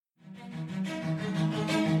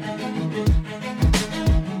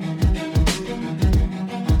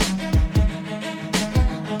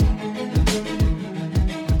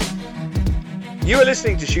You are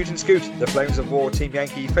listening to Shoot and Scoot, the Flames of War, Team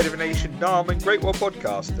Yankee, Fate of a Nation, NARM and Great War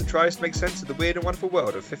podcast that tries to make sense of the weird and wonderful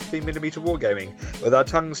world of 15mm wargaming, with our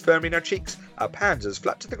tongues firmly in our cheeks, our panzers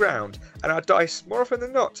flat to the ground, and our dice, more often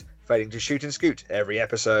than not, failing to shoot and scoot every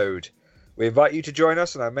episode. We invite you to join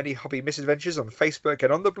us on our many hobby misadventures on Facebook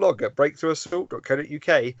and on the blog at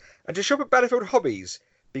breakthroughassault.co.uk, and to shop at Battlefield Hobbies,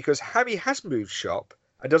 because Hammy has moved shop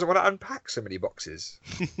and doesn't want to unpack so many boxes.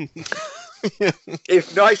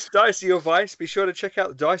 If nice dice are your vice, be sure to check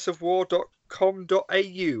out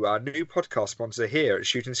diceofwar.com.au, our new podcast sponsor here at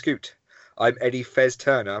Shoot and Scoot. I'm Eddie Fez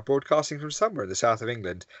Turner, broadcasting from somewhere in the south of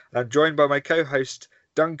England, and I'm joined by my co-host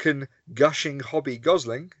Duncan Gushing Hobby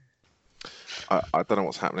Gosling. I don't know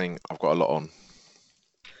what's happening. I've got a lot on.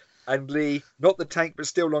 And Lee, not the tank but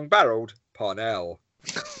still long-barreled, Parnell.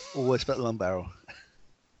 Always about the long barrel.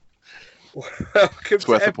 Welcome It's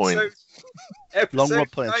worth to a point. episode Long rod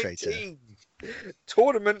penetrator. 19.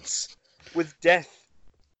 Tournaments with death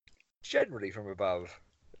generally from above.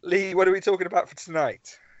 Lee, what are we talking about for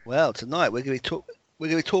tonight? Well, tonight we're going to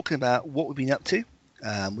be talking about what we've been up to,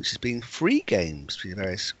 which has been free games between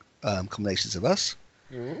various combinations of us.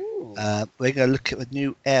 Ooh. We're going to look at the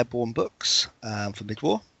new airborne books for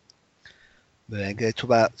Mid-War. We're going to talk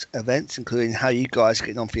about events, including how you guys are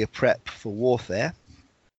getting on for your prep for warfare.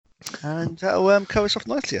 And that'll cover us off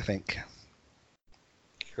nicely, I think.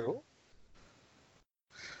 Cool.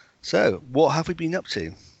 So, what have we been up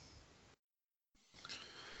to?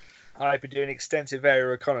 I've been doing extensive area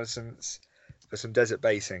reconnaissance for some desert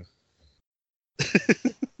basing.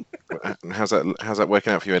 How's that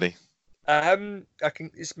working out for you, Eddie?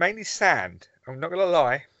 It's mainly sand. I'm not gonna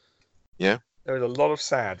lie. Yeah. There was a lot of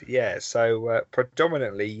sand. Yeah. So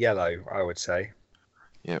predominantly yellow, I would say.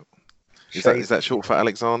 Yeah. Is that short for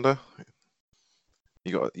Alexander?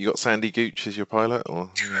 You got Sandy Gooch as your pilot, or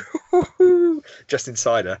just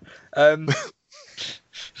insider? No.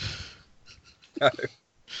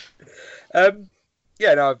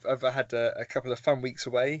 Yeah, no. I've had a couple of fun weeks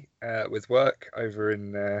away with work over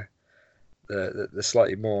in the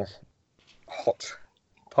slightly more hot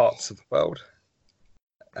parts of the world,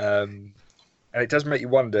 and it does make you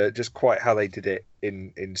wonder just quite how they did it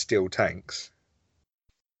in steel tanks.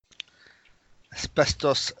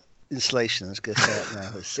 Asbestos insulation, let's go say it now.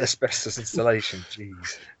 Asbestos installation,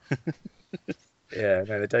 jeez. Yeah,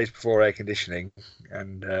 no, the days before air conditioning,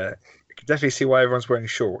 and you can definitely see why everyone's wearing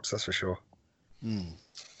shorts, that's for sure.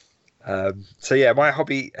 So yeah, my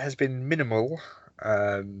hobby has been minimal.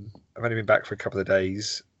 I've only been back for a couple of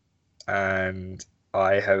days, and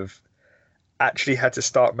I have actually had to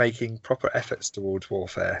start making proper efforts towards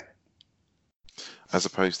warfare. as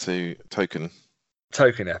opposed to token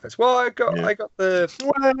efforts. Well, I got the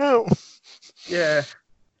Wow. yeah,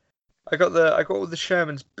 I got all the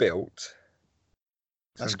Shermans built.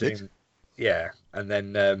 That's I'm good. doing- yeah, and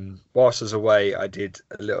then whilst I was away, I did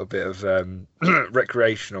a little bit of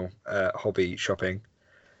recreational hobby shopping.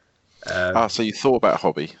 So you thought about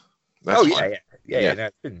hobby? Oh fine. yeah. No,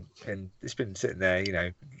 it's been sitting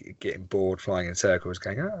there, getting bored, flying in circles,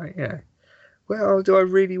 going, oh yeah. Well, do I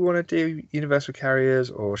really want to do universal carriers,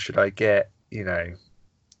 or should I get 8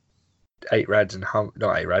 rads and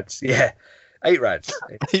not 8 rads? Yeah, 8 rads.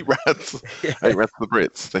 8 rads. Yeah. 8 rads for the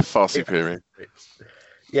Brits. They're far superior.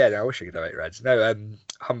 Yeah, no, I wish I could have 8 rads. No,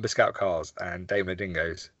 Humber Scout cars and Daimler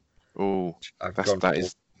Dingoes. Oh, that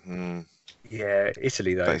is. Yeah,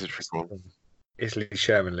 Italy though. That is a tricky one. Italy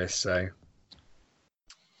Sherman list. So,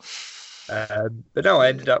 but no, I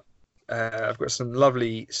ended up. I've got some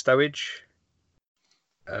lovely stowage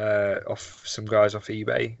off some guys off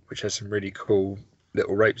eBay, which has some really cool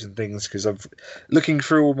little ropes and things. Because I've looking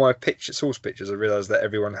through all my source pictures, I realised that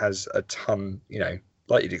everyone has a ton.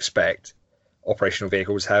 Like you'd expect, operational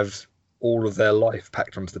vehicles have all of their life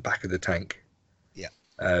packed onto the back of the tank. Yeah.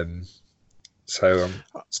 So.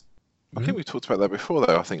 I think we talked about that before,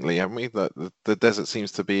 though. I think, Lee, haven't we? That the desert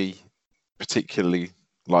seems to be particularly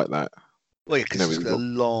like that. Well, yeah, because we've it's got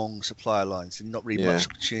long supply lines and not really much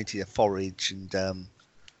opportunity to forage and,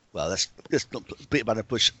 let's not beat about the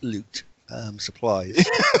bush, loot supplies.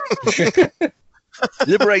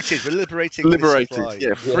 Liberated, we're liberating. Liberated,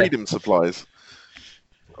 yeah, freedom supplies.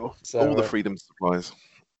 All the freedom supplies.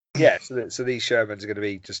 Yeah, so these Shermans are going to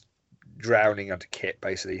be just drowning under kit,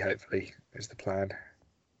 basically. Hopefully, is the plan.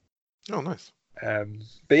 Oh, nice.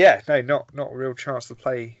 But yeah, no, not a real chance to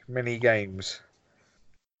play many games.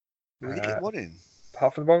 We really get one in.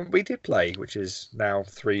 Apart from the one we did play, which is now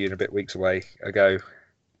 3 and a bit weeks ago.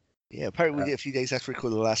 Yeah, apparently we did a few days after we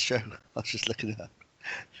recorded the last show. I was just looking it up.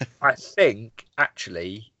 I think,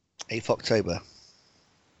 actually... 8th October.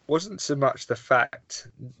 wasn't so much the fact,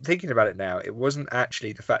 thinking about it now, it wasn't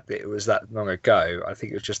actually the fact that it was that long ago. I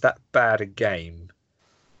think it was just that bad a game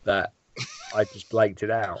that I just blanked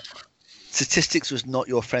it out. Statistics was not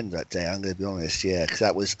your friend that day. I'm going to be honest, yeah, because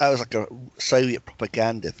that was like a Soviet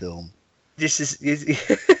propaganda film. This is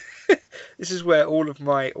this is where all of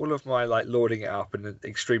my like lauding it up and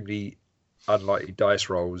extremely unlikely dice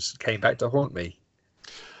rolls came back to haunt me.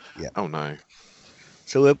 Yeah. Oh no.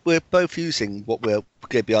 So we're both using what we're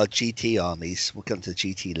going to be our GT armies. We'll come to the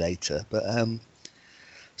GT later, but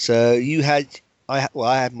so you had I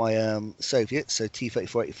had my Soviets, so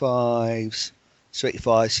T-34-85s,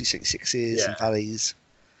 Su-85s, C-66s, and Valleys.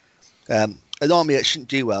 An army that shouldn't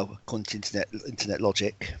do well according to internet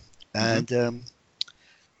logic, and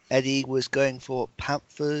Eddie was going for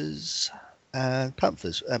Panthers,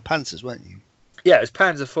 weren't you? Yeah, it's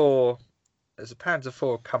Panzer IV. There's a Panzer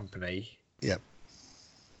IV company. Yeah.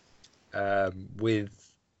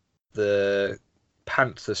 With the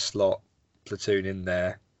Panther slot platoon in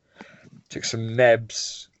there. Took some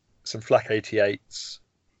Nebs, some Flak 88s,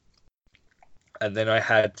 and then I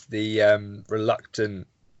had the reluctant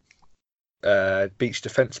beach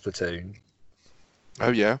defense platoon.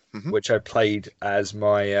 Oh yeah. Which I played as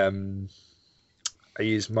my I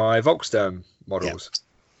used my Volksturm models. Yeah.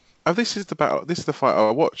 Oh, this is the battle. This is the fight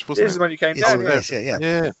I watched, wasn't it? This is when you came down.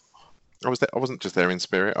 Yeah. I was there. I wasn't just there in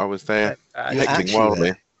spirit. I was there heckling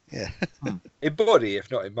wildly. Yeah. In body, if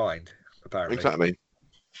not in mind, apparently. Exactly.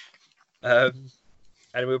 And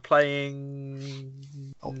we were playing.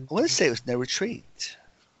 I want to say it was No Retreat.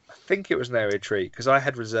 I think it was No Retreat because I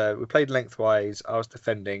had reserve. We played lengthwise. I was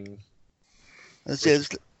defending. Because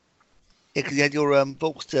you had your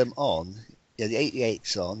Volksturm on, you had the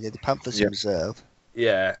 88s on, you had the Panthers in reserve.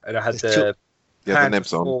 Yeah, and I had the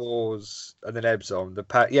Nebs on. Fours and the Nebs on.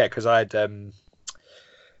 Because I had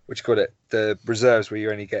what you call it, the reserves where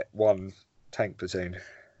you only get one tank platoon.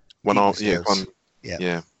 One reserves.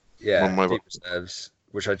 Deep reserves,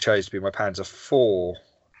 which I chose to be my Panzer IV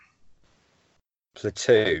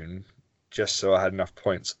platoon, just so I had enough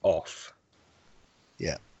points off.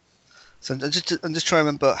 Yeah. So I'm just trying to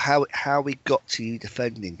remember how we got to you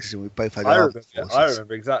defending because we both had. I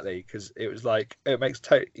remember exactly because it was like it makes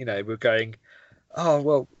we're going, oh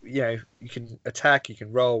well, you can attack, you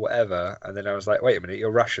can roll, whatever, and then I was like, wait a minute,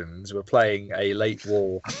 you're Russians. We're playing a late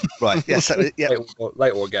war, right? Yes,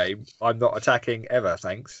 late war game. I'm not attacking ever,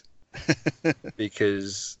 thanks,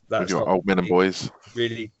 because that's your old men and boys.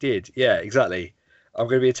 Really did, yeah, exactly. I'm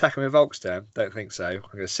going to be attacking with Volksturm. Don't think so. I'm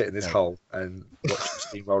going to sit in this hole and watch the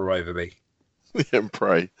steamroller over me. And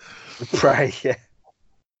pray. Pray, yeah.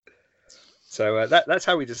 So that's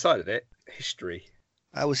how we decided it. History.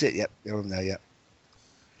 That was it. Yep, you're on there. Yep.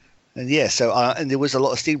 And so and there was a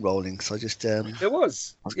lot of steamrolling. So I just there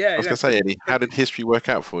was. I was going to say, Eddie, how did history work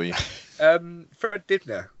out for you? Fred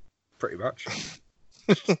Dibner, pretty much.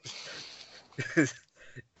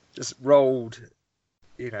 Just rolled,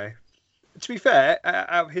 To be fair,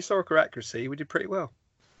 out of historical accuracy, we did pretty well.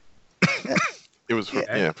 It was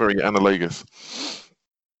very analogous.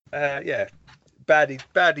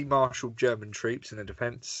 Badly marshalled German troops in the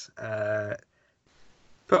defence.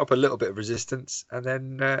 Put up a little bit of resistance, and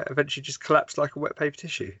then eventually just collapsed like a wet paper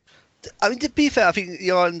tissue. I mean, to be fair, I think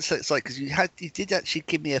you're on because you did actually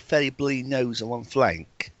give me a fairly bloody nose on one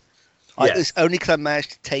flank. Yeah. It's only because I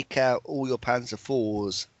managed to take out all your Panzer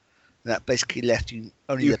IVs. That basically left you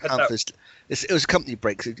only the Panthers. It was a company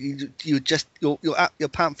break. So you just your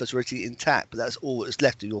Panthers were actually intact, but that's all that was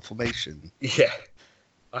left of your formation. Yeah,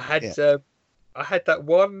 I had that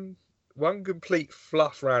one complete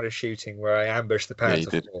fluff round of shooting where I ambushed the Panzer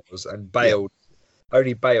IVs and bailed.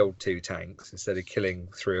 Only bailed 2 tanks instead of killing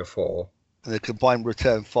 3 or 4. And the combined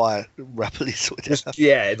return fire rapidly sorted out.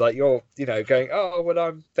 Yeah, like you're going, oh well,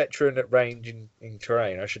 I'm veteran at range in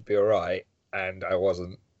terrain. I should be all right, and I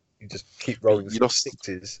wasn't. You just keep rolling the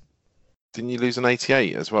 6s. Didn't you lose an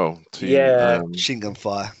 88 as well? Machine gun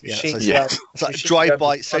fire. It's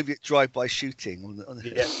like Soviet drive-by shooting.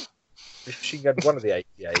 Machine gun one of the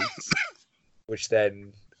 88s, which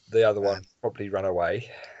then the other one probably ran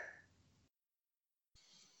away,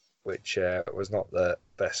 which was not the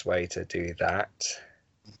best way to do that.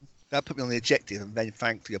 That put me on the objective, and then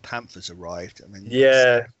thankfully your Panthers arrived. And then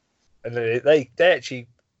they actually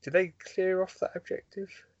did they clear off that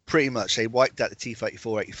objective? Pretty much, they wiped out the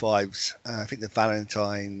T-34-85s. I think the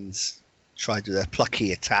Valentines tried to do their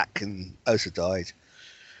plucky attack and also died.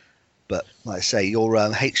 But like I say, your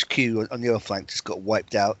HQ on the other flank just got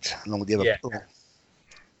wiped out along with the other.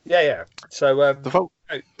 Yeah. So the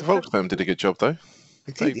Volksturm did a good job though.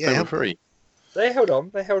 They were free. They held on.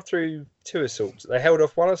 They held through 2 assaults. They held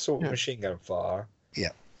off 1 assault with machine gun fire. Yeah.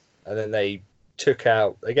 and then they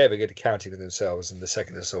gave a good accounting of themselves in the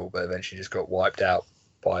second assault, but eventually just got wiped out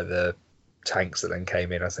by the tanks that then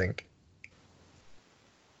came in, I think.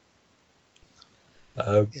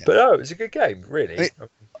 But no, it was a good game, really. Like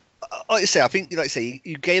I say, I think, like I say,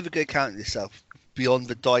 you gave a good account of yourself beyond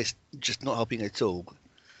the dice just not helping at all.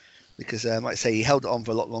 Because, like I say, you held it on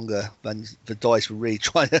for a lot longer than the dice were really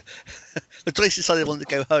trying to. The dice decided they wanted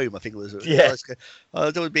to go home, I think it was. Yeah. The dice go, I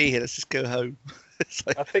don't want to be here, let's just go home. It's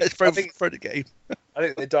like, I think throw the game. I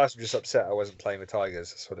think the dice were just upset I wasn't playing the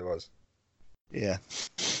Tigers. That's what it was. Yeah.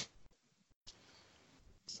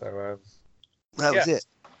 So That was it.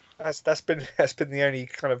 That's been the only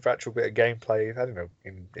kind of actual bit of gameplay, I don't know,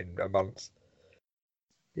 in a month.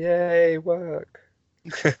 Yay, work.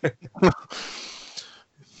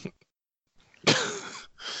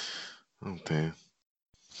 Oh dear.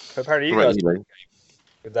 So apparently you guys played the game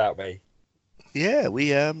without me. Yeah,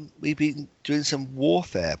 we've been doing some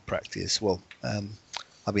warfare practice. Well,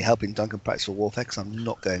 I've been helping Duncan practice for warfare because I'm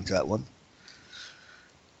not going to that one.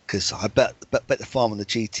 Because I bet the farm on the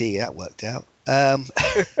GT, that worked out.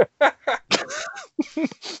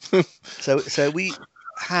 So we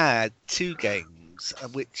had 2 games,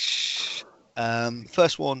 which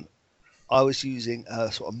first one I was using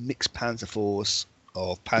a sort of mixed Panzer IVs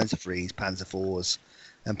of Panzer IIIs, Panzer IVs,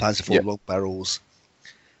 and Panzer IV long barrels,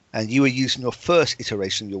 and you were using your first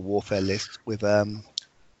iteration of your warfare list with 2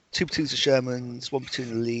 platoons of Shermans, 1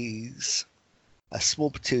 platoon of Lees, a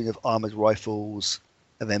small platoon of armored rifles,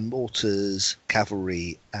 and then mortars,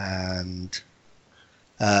 cavalry, and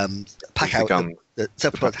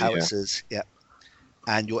separate howitzers,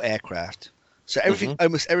 and your aircraft. So everything,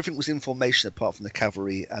 almost everything, was in formation apart from the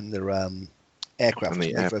cavalry and the aircraft,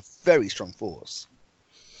 which made for a very strong force.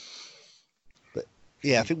 But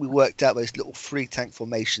yeah, I think we worked out those little 3 tank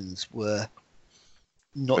formations were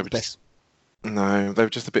not the best. No, they were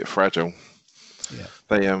just a bit fragile. Yeah.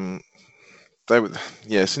 They were.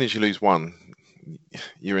 Yeah, as soon as you lose one,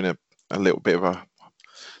 you're in a little bit of a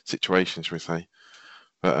situation, shall we say?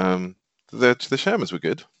 But the Shermans were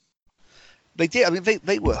good. They did. I mean,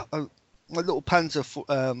 they were. My little Panzer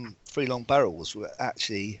 3 long barrels were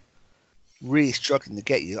actually really struggling to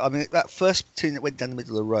get you. I mean, that first platoon that went down the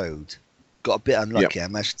middle of the road got a bit unlucky. I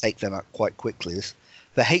managed to take them out quite quickly.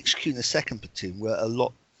 The HQ and the second platoon were a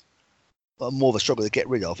lot more of a struggle to get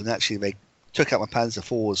rid of, and actually they took out my Panzer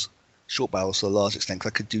IV's short barrels to a large extent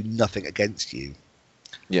because I could do nothing against you.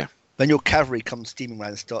 Yeah. Then your cavalry comes steaming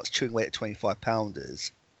around and starts chewing away at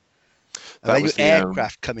 25-pounders. And then your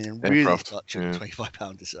aircraft come in and really start chewing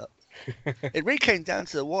 25-pounders up. It really came down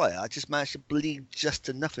to the wire. I just managed to bleed just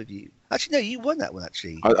enough of you. Actually, no, you won that one.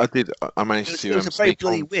 Actually, I did. I managed to. It was a very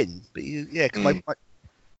bloody win, but because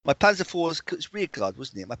my Panzer IV's, it was rear guard,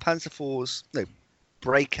 wasn't it? My Panzer IV's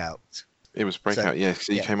breakout. It was breakout,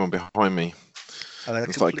 so you came on behind me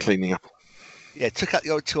and started cleaning up. Yeah, took out the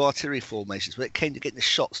old 2 artillery formations. When it came to getting the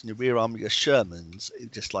shots in the rear arm of your Shermans, it was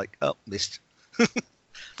just like, missed.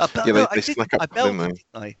 I bailed, didn't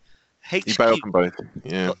I? HQ, you bailed them both.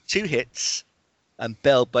 Yeah. Got 2 hits and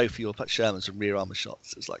bailed both of your Shermans from rear armor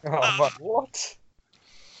shots. It's like, what?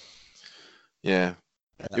 Yeah.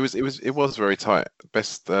 It was very tight.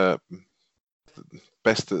 Best that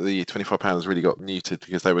the 25-pounders really got muted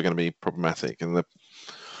because they were going to be problematic, and the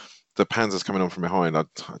Panzers coming on from behind, I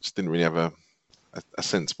just didn't really have a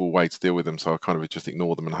sensible way to deal with them, so I kind of just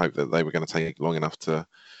ignored them and hoped that they were going to take long enough to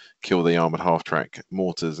kill the armoured half-track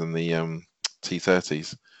mortars and the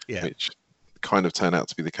T-30s, which kind of turned out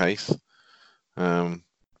to be the case. But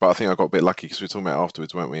I think I got a bit lucky because we were talking about it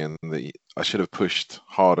afterwards, weren't we? And I should have pushed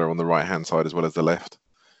harder on the right-hand side as well as the left,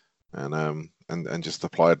 and just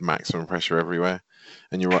applied maximum pressure everywhere.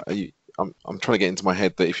 And you're right. I'm trying to get into my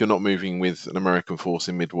head that if you're not moving with an American force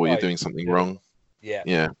in mid-war, you're doing something wrong. Yeah.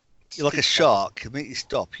 Yeah. You're like a shark. The minute you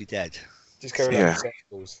stop, you're dead. Just go around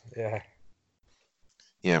circles. Yeah.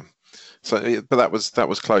 Yeah. So, but that was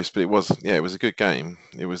close. But it was a good game.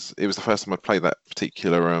 It was the first time I'd played that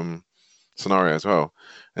particular scenario as well,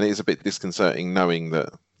 and it is a bit disconcerting knowing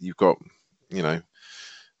that you've got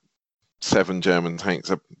 7 German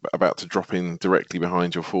tanks about to drop in directly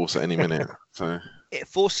behind your force at any minute. So it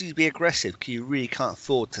forces you to be aggressive because you really can't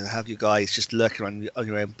afford to have your guys just lurking on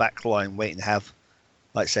your own back line waiting to have,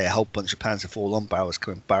 like say, a whole bunch of Panzer IV long barrels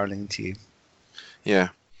coming barreling into you. Yeah.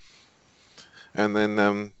 And then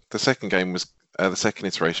the second game was the second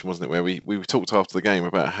iteration, wasn't it? Where we talked after the game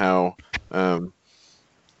about how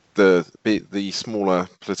the smaller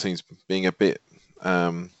platoons being a bit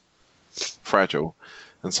fragile,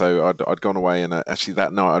 and so I'd gone away and actually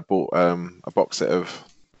that night I'd bought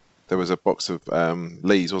there was a box of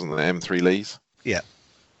Lees, wasn't there? M3 Lees. Yeah.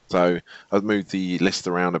 So I've moved the list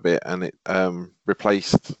around a bit, and it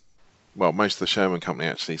replaced, well, most of the Sherman company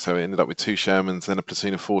actually. So it ended up with 2 Shermans, then a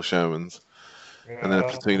platoon of 4 Shermans, and then a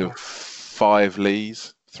platoon of 5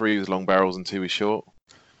 Lees, 3 with long barrels and 2 with short.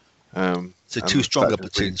 So 2 stronger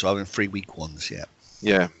platoons rather than 3 weak ones. Yeah.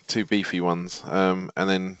 Yeah, 2 beefy ones, and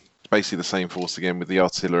then basically the same force again with the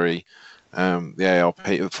artillery, the ARP,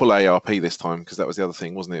 the full ARP this time, because that was the other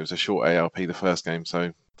thing, wasn't it? It was a short ARP the first game,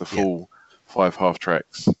 so the full 5 half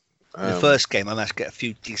tracks. In the first game, I managed to get a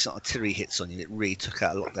few decent artillery hits on you. It really took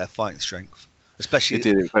out a lot of their fighting strength, especially it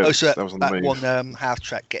did. also that was on that the move. one half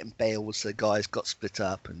track getting bales. So the guys got split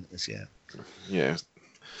up, and yeah.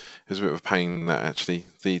 It was a bit of a pain that actually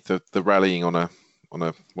the rallying on a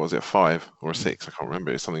what was it, a 5 or a 6? I can't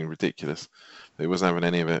remember. It was something ridiculous. It wasn't having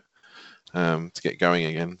any of it to get going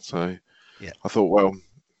again. So I thought, well,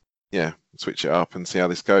 switch it up and see how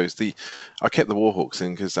this goes. I kept the Warhawks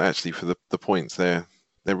in because actually for the points they're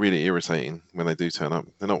really irritating when they do turn up.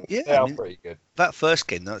 They're not. Yeah, I mean, pretty good. That first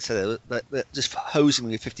game, like I said, just hosing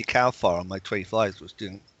me with 50 cal fire on my 25s was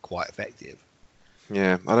doing quite effective.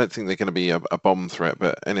 Yeah, I don't think they're going to be a bomb threat,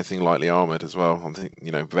 but anything lightly armoured as well. I think,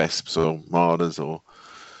 Vesps or Marders or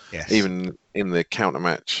even in the counter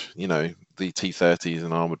match, the T30s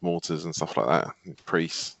and armoured mortars and stuff like that,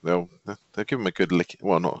 priests, they'll give them a good licking.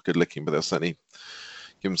 Well, not a good licking, but they'll certainly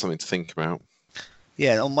give them something to think about.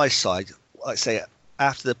 Yeah, on my side, like I say,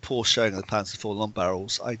 after the poor showing of the Panzer IV long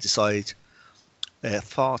barrels, I decided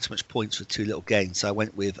far too much points for 2 little gains. So I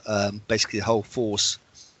went with basically the whole force.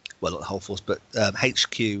 Well, not the whole force, but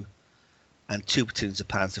HQ and 2 platoons of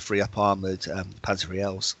Panzer III up armoured Panzer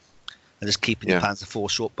IIIs, and just keeping the Panzer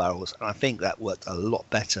IV short barrels. And I think that worked a lot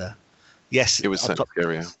better. Yes, it was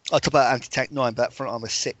scarier. I talk about anti-tank 9, but front armour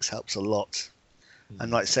 6 helps a lot.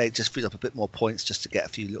 And like I say, it just frees up a bit more points just to get a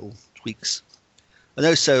few little tweaks. And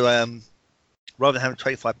also, rather than having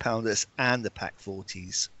 25 pounders and the Pack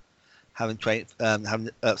 40s, having 25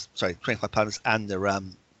 pounders and the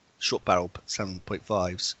short barrel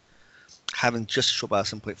 7.5s. Having just short barrel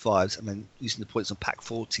 7.5s and then using the points on Pack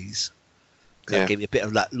 40s, that gave me a bit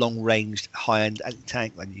of that long-ranged, high-end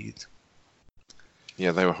anti-tank I needed.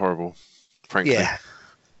 Yeah, they were horrible, frankly. Yeah.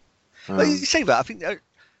 Well, you say that, I think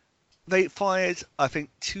they fired,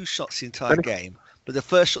 2 shots the entire game, but the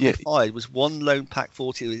first shot they fired was 1 lone Pack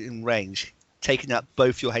 40 in range, taking out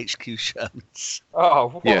both your HQ Shermans. Oh,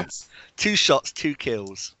 what? Yeah. 2 shots, 2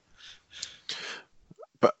 kills.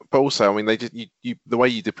 But also, I mean, they just the way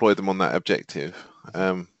you deployed them on that objective,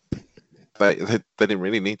 they didn't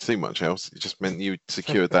really need too much else. It just meant you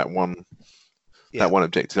secured that one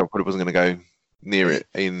objective. I probably wasn't going to go near it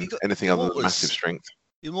in anything other than massive strength.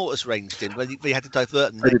 Your mortars ranged in, but you had to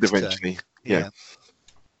divert them. They did eventually, yeah.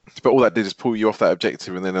 But all that did is pull you off that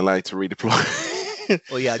objective and then allow you to redeploy.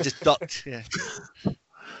 Oh yeah, just ducked. Yeah.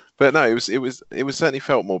 But no, it was certainly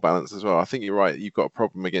felt more balanced as well. I think you're right. You've got a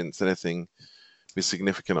problem against anything with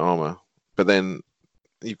significant armor, but then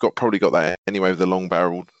you've probably got that anyway with the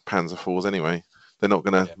long-barreled Panzer IVs. Anyway, they're not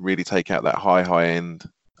going to really take out that high-end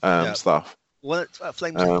stuff. Well, at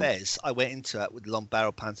Flames of Fez, I went into it with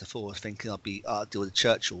long-barrel Panzer IVs, thinking I'd deal with the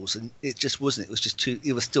Churchills, and it just wasn't. It was just too.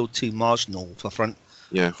 It was still too marginal for front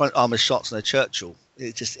armor shots on a Churchill.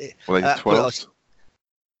 It just. Well, they 12s.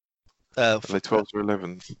 Are they 12s or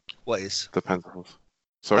 11s? What is the Panzer IVs?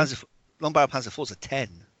 Sorry, long-barrel Panzer IVs are 10.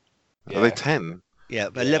 Yeah. Are they 10? Yeah,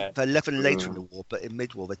 they're 11 later in the war, but in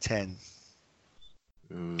mid-war they're 10.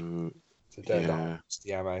 So it's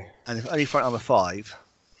the ammo. And only front armor 5.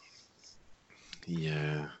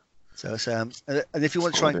 Yeah. So it's and if you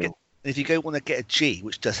want to try and if you want to get a G,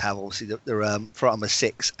 which does have obviously the front armor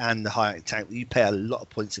 6 and the high tank, you pay a lot of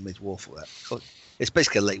points in mid-war for that. It's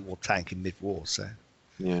basically a late war tank in mid-war. So.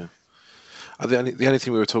 Yeah. The only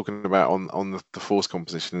thing we were talking about on the force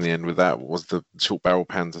composition in the end with that was the short barrel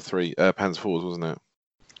Panzer IVs, wasn't it?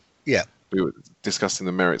 Yeah. We were discussing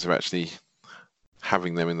the merits of actually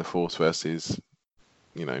having them in the force versus,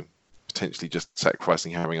 potentially just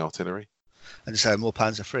sacrificing having artillery. And just having more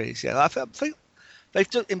Panzer IIIs. Yeah, I think they've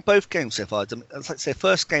done in both games so far. It's like say,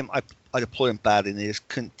 first game I deployed them badly and they just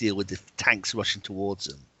couldn't deal with the tanks rushing towards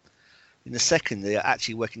them. In the second, they are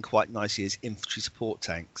actually working quite nicely as infantry support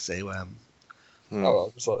tanks. They it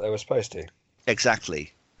was like they were supposed to.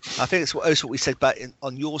 Exactly. I think it's also what we said about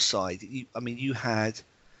on your side. You had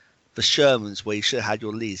the Shermans where you should have had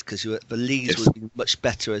your Lees because the Lees would have been much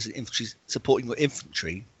better as an infantry supporting your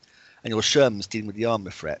infantry, and your Shermans dealing with the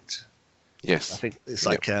armour threat. Yes. I think it's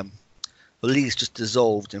like the Lees just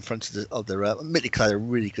dissolved in front of the admittedly had a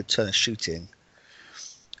really good turn of shooting.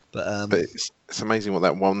 But it's amazing what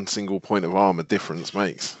that one single point of armour difference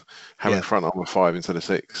makes. Having front armour 5 instead of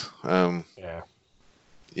 6.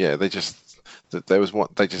 yeah, there was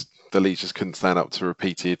what the Leeds just couldn't stand up to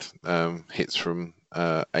repeated hits from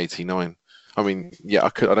 89. I mean, yeah, I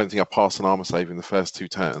don't think I passed an armor save in the first 2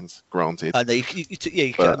 turns. Granted, No, you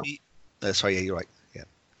but- sorry, yeah, you're right. Yeah,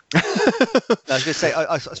 I was going to say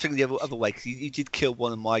I was thinking the other way because you did kill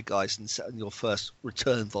one of my guys in your first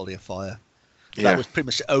return volley of fire. So yeah, that was pretty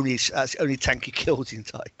much that's the only tank you killed the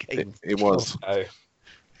entire game. it was. Oh,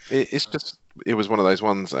 It was one of those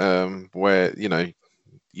ones where I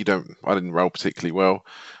didn't roll particularly well,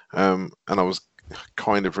 and I was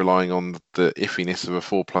kind of relying on the iffiness of a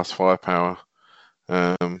 4+ firepower,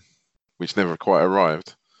 which never quite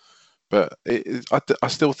arrived. But I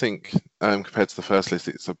still think, compared to the first list,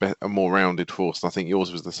 it's a more rounded force. And I think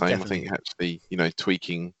yours was the same. Definitely. I think actually,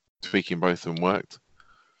 tweaking both of them worked.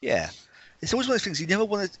 Yeah, it's always one of those things you never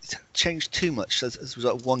want to change too much as a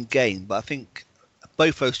result of one game. But I think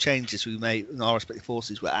both those changes we made in our respective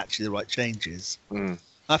forces were actually the right changes. Mm.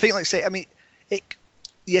 I think, like I say, I mean,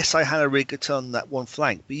 yes, I had a really good turn on that one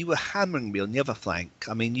flank, but you were hammering me on the other flank.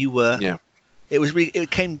 I mean, you were. Yeah.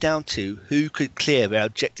 It came down to who could clear their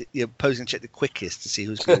objective, the opposing objective quickest to see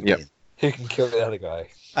who's going to Yep. win. who can kill the other guy?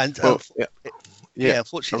 And Yeah,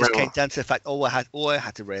 unfortunately, it just came down to the fact all I had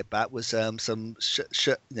to worry about was some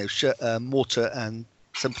mortar and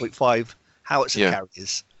 7.5 howitzer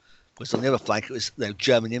carriers. Whereas on the other flank, it was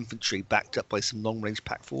German infantry backed up by some long-range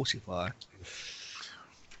Pack 40 fire.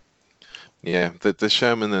 Yeah, the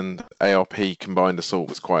Sherman and ARP combined assault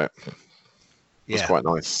was quite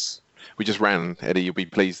nice. We just ran, Eddie. You'll be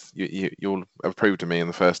pleased. You'll approve of me in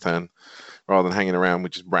the first turn, rather than hanging around. We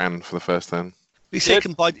just ran for the first turn. You say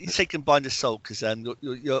combined assault because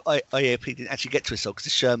your IAP didn't actually get to assault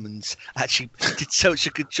because the Shermans actually did such a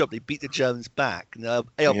good job. They beat the Germans back, and ARP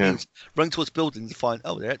was running towards buildings to find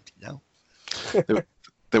they're empty now.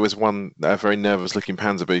 There was one very nervous-looking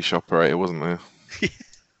Panzerbuch operator, wasn't there?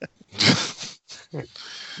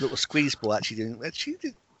 Little squeeze ball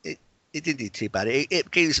it didn't do too bad.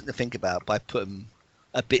 It gave you something to think about by putting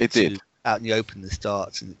a bit out in the open the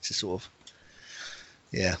starts and to sort of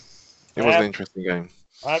It was an interesting game.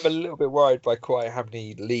 I'm a little bit worried by quite how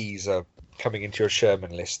many Lees are coming into your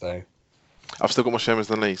Sherman list, though. I've still got my Shermans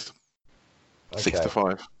and Lees. 6 to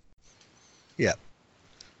 5. Yeah.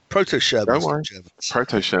 Proto Shermans. Don't worry.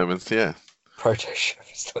 Proto Shermans, yeah. Proto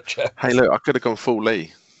Shermans, not Germans. Hey, look, I could have gone full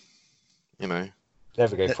Lee.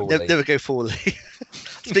 Never go full Lee. Never go full Lee.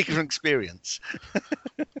 Speaking from experience.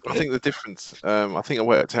 I think the difference, I think I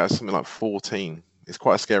worked out something like 14. It's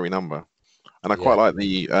quite a scary number. And I quite like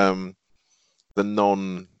the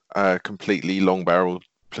non completely long barreled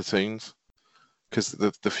platoons, because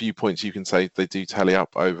the few points you can say they do tally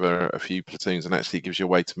up over a few platoons, and actually gives you a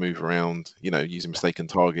way to move around, using mistaken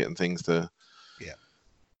target and things to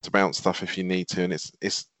bounce stuff if you need to. And it's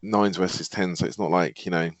 9s versus 10s, so it's not like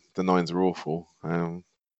the 9s are awful.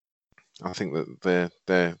 I think that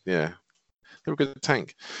they're a good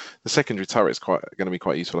tank. The secondary turret's going to be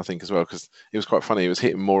quite useful, I think, as well, because it was quite funny. It was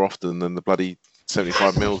hitting more often than the bloody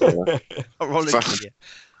 75 mils. Ironically,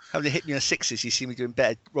 having to hit me on 6s, you see me doing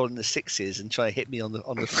better rolling the 6s and trying to hit me on the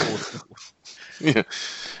 4s. Yeah,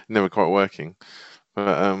 never quite working.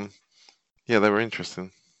 But they were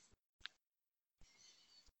interesting.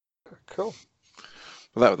 Cool.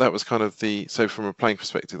 Well, that was kind of so from a playing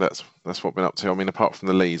perspective, that's what I've been up to. I mean, apart from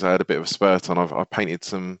the Lees, I had a bit of a spurt on. I painted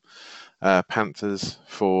some Panthers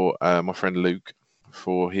for my friend Luke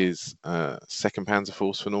for his 2nd Panzer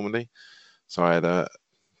Force for Normandy. So I had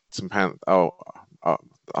some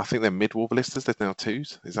I think they're mid-war ballistas. They're now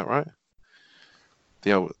 2s. Is that right?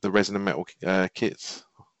 The resin and metal kits,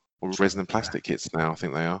 or resin and plastic kits now, I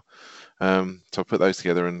think they are. So I put those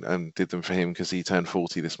together and did them for him because he turned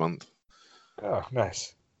 40 this month. Oh,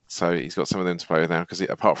 nice. So he's got some of them to play with now, because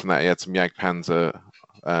apart from that, he had some Jagdpanzer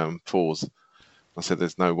 4s. I said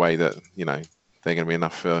there's no way that they're going to be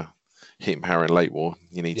enough for hitting power in late war.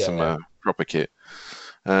 You need some proper kit.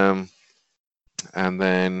 And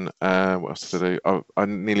then what else did I do? I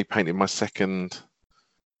nearly painted my 2nd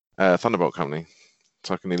Thunderbolt company,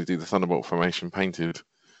 so I can nearly do the Thunderbolt formation painted.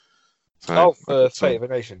 So for Fate of a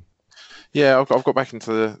Nation. Yeah, I've got back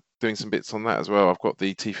into doing some bits on that as well. I've got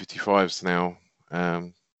the T55s now.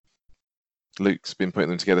 Luke's been putting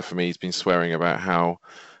them together for me. He's been swearing about how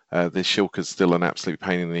the Shilka's still an absolute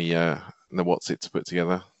pain in the what's it to put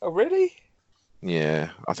together. Oh, really?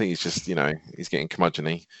 Yeah, I think he's just he's getting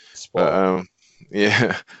curmudgeon-y. But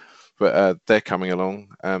but they're coming along.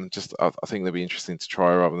 I think they'll be interesting to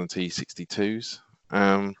try rather than T62s.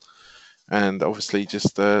 And obviously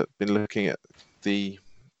just been looking at the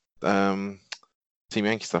Team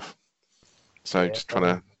Yankee stuff. So just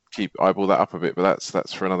trying to eyeball that up a bit, but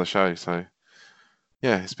that's for another show. So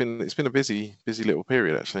yeah, it's been a busy little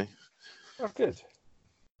period actually. Oh, good.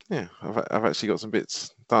 Yeah, I've actually got some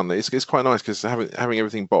bits done. It's quite nice because having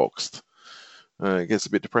everything boxed, it gets a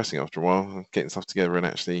bit depressing after a while. Getting stuff together and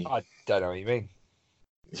actually, I don't know what you mean.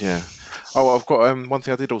 yeah. Oh, I've got one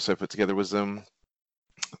thing I did also put together was the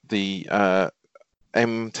M10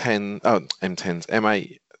 M10s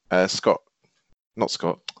M8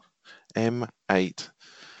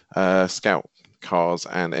 M8 Scout cars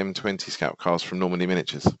and M20 Scout cars from Normandy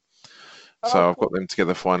Miniatures. So I've got them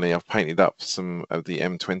together finally. I've painted up some of the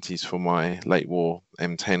M20s for my late war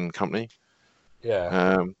M10 company.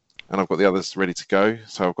 Yeah. And I've got the others ready to go.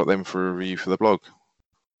 So I've got them for a review for the blog.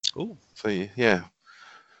 Cool. So yeah,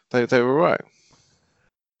 they were all right.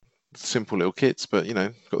 Simple little kits, but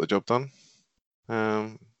got the job done.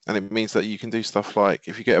 And it means that you can do stuff like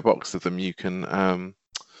if you get a box of them, you can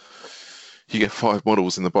you get 5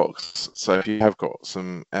 models in the box. So if you have got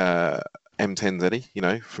some M10s ready,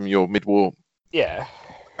 from your mid-war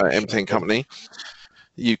M10 company,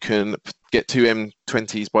 you can get 2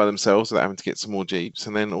 M20s by themselves without having to get some more Jeeps,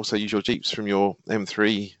 and then also use your Jeeps from your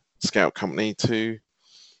M3 Scout company to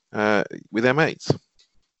with M8s.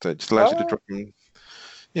 So it just allows you to drop them.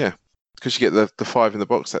 Yeah, because you get the 5 in the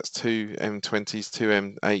box. That's 2 M20s, 2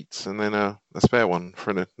 M8s, and then a spare one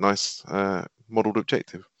for a nice modelled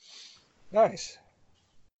objective. Nice.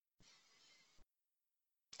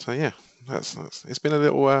 So yeah, that's it's been a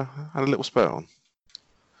little had a little spurt on.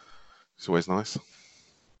 It's always nice.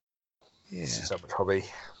 Yeah. So much hobby.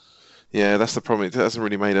 Yeah, that's the problem. It hasn't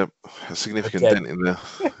really made a significant dent in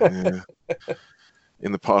the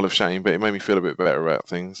in the pile of shame, but it made me feel a bit better about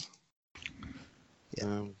things.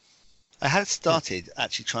 Yeah. I had started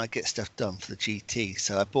actually trying to get stuff done for the GT,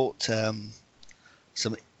 so I bought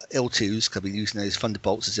some L2s because I've been using those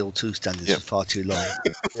Thunderbolts as L2 standards for far too long.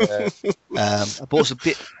 I bought some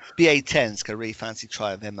BA10s because I really fancy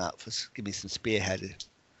trying them out for give me some spearheaded.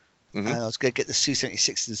 And I was going to get the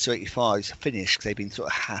Su-76s and Su-85s finished because they've been sort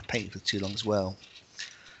of half painted for too long as well.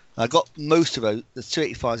 I got most of those, the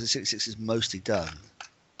Su-85s and Su-76s mostly done.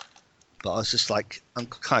 But I was just like, I'm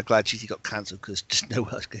kind of glad GT got cancelled because just no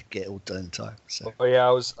one was going to get it all done in time. So. Well, yeah,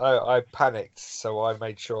 I panicked, so I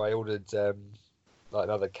made sure I ordered like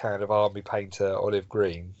another can of Army Painter olive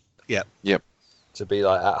green. Yep. To be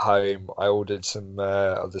like at home, I ordered some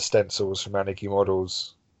of the stencils from Anarchy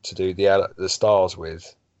Models to do the stars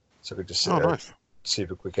with, so I could just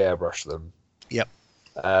super quick airbrush them. Yep.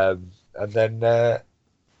 And then I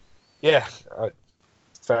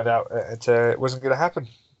found out it wasn't going to happen.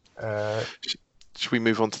 Should we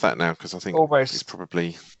move on to that now? Because I think it's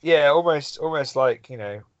probably almost like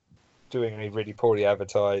doing a really poorly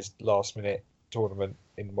advertised last minute tournament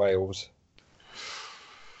in Wales.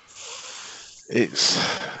 It's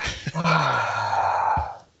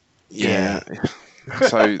yeah.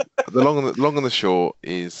 So the long and the short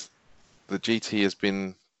is the GT has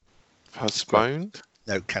been postponed.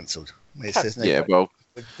 No, cancelled.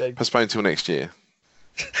 Postponed till next year.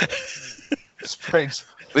 Strange.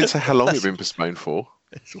 I didn't say how long it's been postponed for.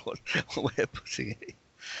 That's what we're putting it.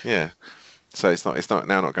 Yeah. So it's not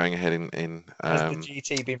now going ahead in Has the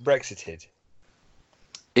GT been Brexited?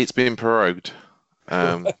 It's been prorogued.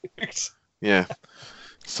 Yeah.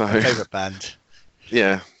 So my favourite band.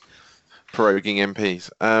 Yeah. Proroguing MPs.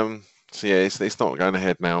 So yeah, it's not going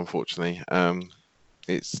ahead now, unfortunately.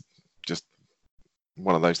 It's just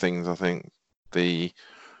one of those things. I think there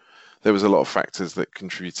was a lot of factors that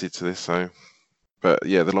contributed to this. So, but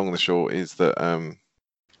yeah, the long and the short is that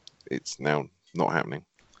it's now not happening.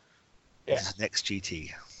 Yeah. Next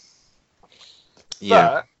GT.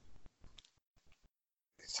 Yeah. But,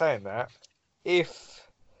 saying that,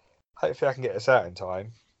 hopefully I can get this out in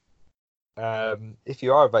time. If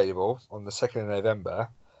you are available on the 2nd of November,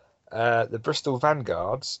 the Bristol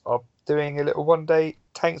Vanguards are doing a little one-day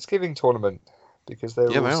Thanksgiving tournament because they're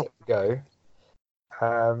all set to go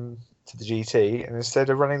to the GT, and instead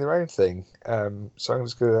of running their own thing. So I'm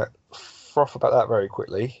just going to froth about that very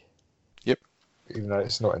quickly. Yep. Even though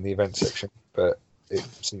it's not in the event section, but it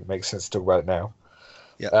makes sense to talk about it now.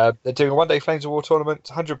 Yeah. They're doing a one-day Flames of War tournament,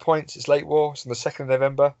 100 points. It's late war. It's on the 2nd of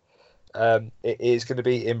November. It is going to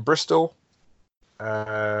be in Bristol. 3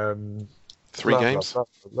 games. Blah,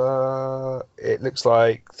 blah, blah. It looks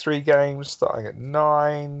like 3 games starting at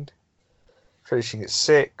 9, finishing at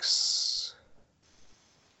 6.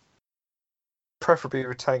 Preferably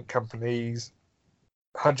with tank companies.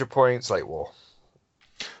 100 points, late war.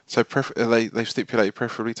 So they've stipulated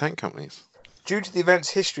preferably tank companies. Due to the event's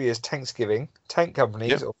history as Thanksgiving, tank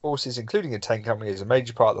companies or forces, including a tank company as a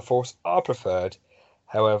major part of the force, are preferred.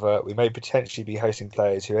 However, we may potentially be hosting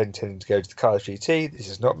players who intend to go to the Cardiff GT. This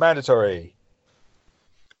is not mandatory.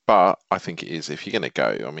 But I think it is. If you're going to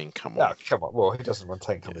go, I mean, come on. No, come on. Well, who doesn't want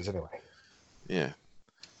tank companies anyway? Yeah.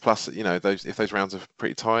 Plus, if those rounds are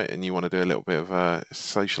pretty tight and you want to do a little bit of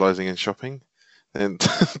socialising and shopping, then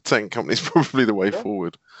tank company's probably the way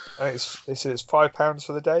forward. I think it's £5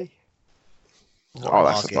 for the day. Oh,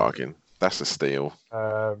 that's a bargain. That's a steal.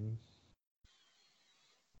 Cover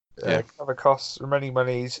costs, remaining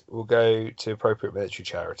monies will go to appropriate military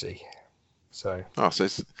charity. So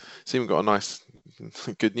it's even got a nice,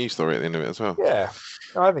 good news story at the end of it as well. Yeah,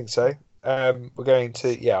 I think so. We're going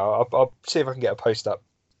to I'll see if I can get a post up.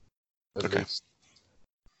 At least,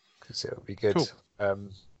 because it would be good. Cool.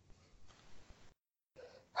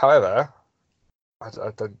 However,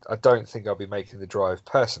 I don't think I'll be making the drive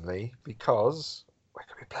personally because we're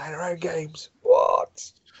going to be playing our own games.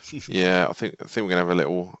 What? Yeah, I think we're going to have a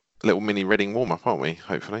little mini Reading warm up, aren't we?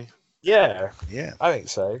 Hopefully. Yeah, yeah, I think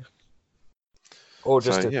so. Or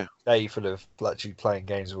just a day full of actually playing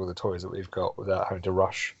games with all the toys that we've got without having to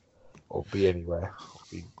rush or be anywhere.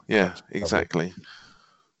 Yeah, exactly.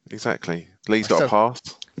 Exactly. Lee's got a pass.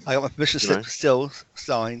 I got my permission slip still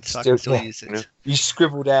signed, so I can still use it. Yeah. You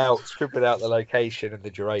scribbled out the location and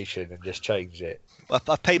the duration and just changed it. Well,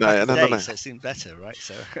 I paid back today, so it seemed better, right?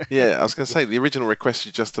 So yeah, I was going to say the original request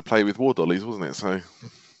was just to play with War Dollies, wasn't it? So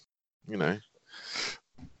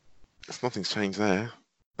nothing's changed there.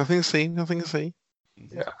 Nothing to see.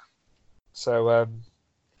 Yeah. So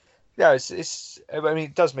it's. I mean,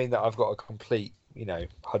 it does mean that I've got a complete,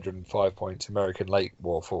 105 point American Late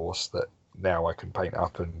War force that now I can paint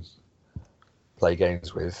up and play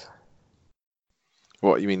games with.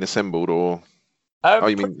 What, you mean assembled or?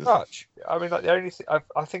 You mean much? I mean, like the only thing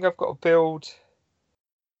I think I've got to build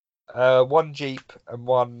one Jeep and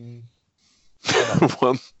one.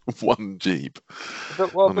 one Jeep. I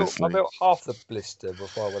built half the blister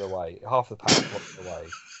before I went away. Half the pack went away.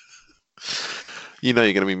 You're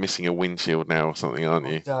going to be missing a windshield now or something, aren't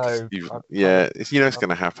you? No. It's going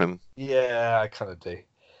to happen. Yeah, I kind of do.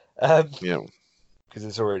 Yeah. Because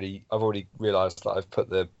I've already realised that I've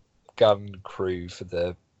put the gun crew for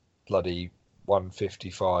the bloody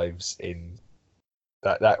 155s in.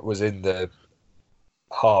 That was in the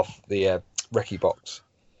half the recce box.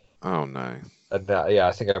 Oh no! And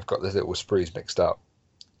I think I've got the little sprues mixed up,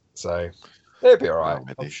 so it'll be all right.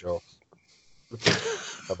 I'm sure.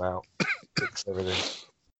 Come out, fix everything.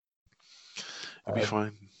 It'll be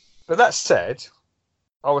fine. But that said,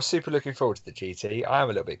 I was super looking forward to the GT. I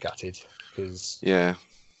am a little bit gutted because it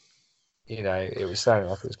was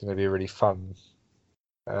sounding like it was going to be a really fun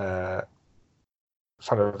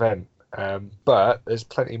event. But there's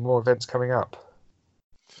plenty more events coming up.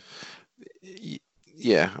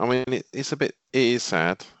 Yeah, I mean it is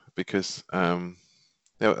sad because there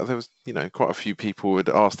was quite a few people who had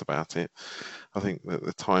asked about it. I think that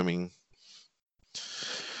the timing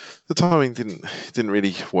didn't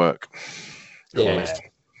really work. Yeah,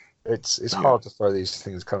 it's hard to throw these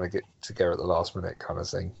things kind of get together at the last minute kind of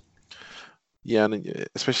thing. Yeah, and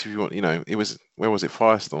especially if you want, it was where was it,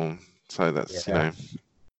 Firestorm? So that's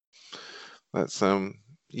that's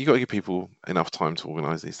you got to give people enough time to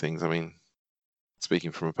organise these things. I mean,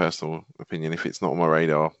 speaking from a personal opinion, if it's not on my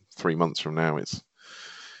radar 3 months from now, it's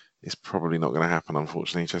probably not going to happen,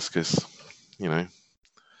 unfortunately, just because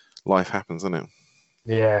life happens, doesn't it?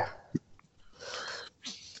 Yeah.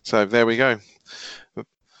 So there we go. To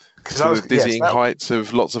the dizzying heights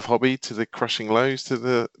of lots of hobby, to the crushing lows, to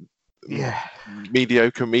the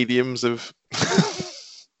mediocre mediums of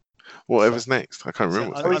whatever's next. I can't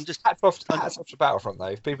remember. I'm just hats off to Battlefront though.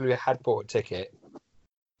 If people who had bought a ticket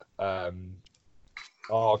are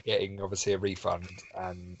getting obviously a refund,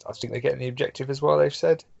 and I think they're getting the objective as well. They've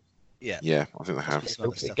said. Yeah, I think they have.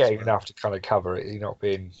 They're getting enough to kind of cover it. You're not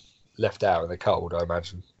being left out in the cold, I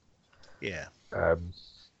imagine. Yeah. But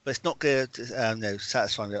it's not going to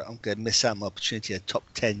satisfying. I'm going to miss out on my opportunity at top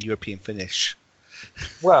 10 European finish.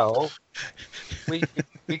 Well, we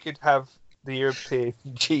could have the European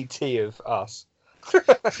GT of us.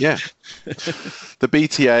 Yeah. The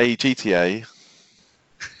BTA GTA.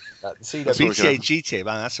 The BTA GTA,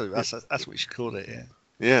 man. That's what we should call it.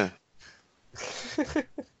 Yeah.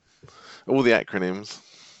 All the acronyms.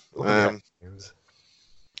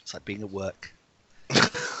 It's like being at work.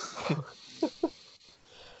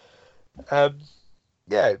 But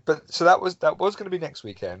so that was going to be next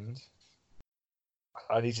weekend.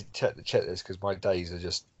 I need to check this because my days are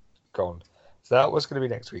just gone. So that was going to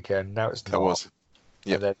be next weekend. Now it's not. That was.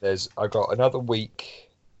 Yeah. And then I got another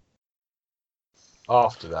week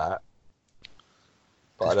after that.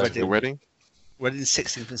 But I don't know. Reading? Reading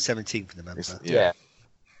 16th and 17th of November. Yeah.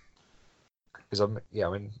 Because I'm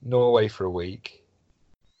in Norway for a week.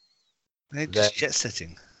 Just jet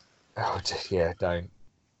setting. Oh, yeah, don't.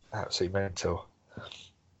 Absolutely mental.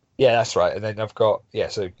 Yeah, that's right. And then I've got,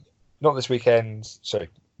 so not this weekend. Sorry,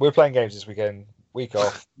 we're playing games this weekend. Week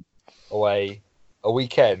off, away, a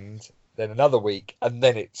weekend, then another week, and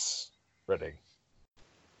then it's Reading.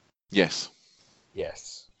 Yes.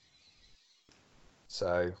 Yes.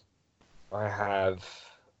 So I have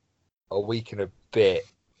a week and a bit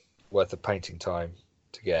worth of painting time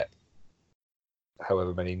to get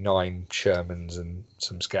however many 9 Shermans and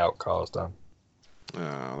some scout cars done.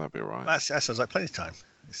 Oh, that'd be all right. That sounds like plenty of time.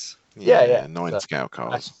 Yeah. 9 So, scout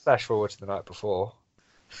cars. Flash forward to the night before.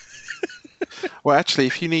 Well, actually,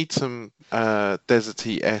 if you need some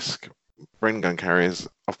deserty-esque Bren gun carriers,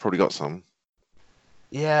 I've probably got some.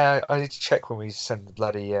 Yeah, I need to check when we send the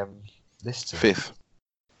bloody list to 5th.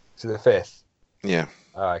 To the 5th. Yeah.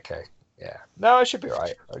 Oh, okay. Yeah. No, I should be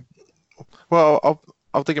right. Well,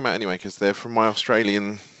 I'll dig them out anyway because they're from my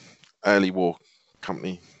Australian early war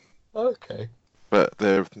company. Okay. But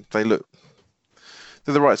they're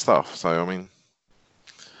the right stuff. So I mean,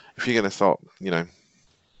 if you're going to start,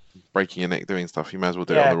 breaking your neck doing stuff, you may as well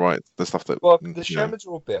do it on the stuff that. Well, the Shermans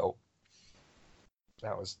are all built.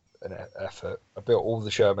 That was an effort. I built all the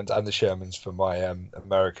Shermans and the Shermans for my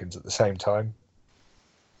Americans at the same time.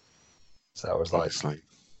 So that was like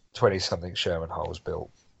 20-something Sherman hulls built,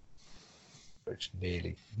 which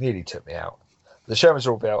nearly took me out. The Shermans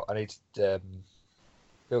are all built. I need to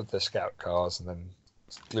build the scout cars and then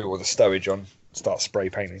glue all the stowage on, start spray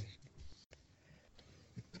painting.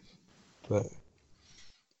 But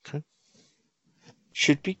okay,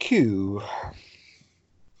 should be cool.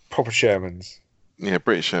 Proper Shermans. Yeah,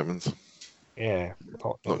 British Shermans. Yeah,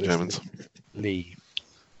 not Germans. Lee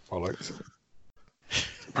bollocks.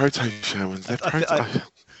 Proto Shermans. They're proto.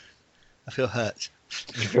 I feel hurt.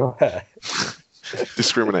 You feel hurt?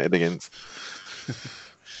 Discriminated against.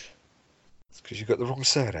 It's because you've got the wrong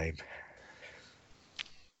surname.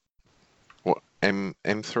 What,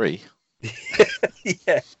 M3?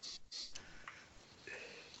 Yeah.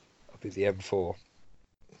 I'll be the M4.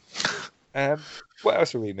 What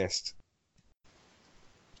else have we missed?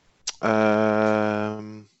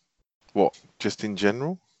 What? Just in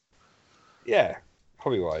general? Yeah,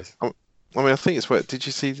 hobby-wise. I mean, I think it's worth. Did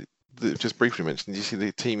you see? Just briefly mentioned. Did you see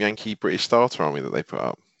the Team Yankee British Starter Army that they put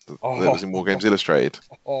up? That was in War Games Illustrated.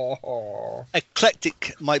 Oh.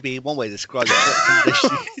 Eclectic might be one way to describe it.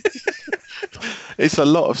 It's a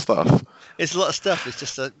lot of stuff. It's a lot of stuff. It's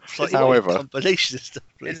just a slightly combination of stuff.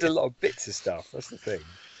 It's a lot of bits of stuff. That's the thing.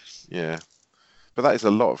 Yeah, but that is a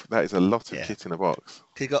lot of kit in a box.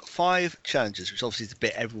 You've got 5 challenges, which obviously is the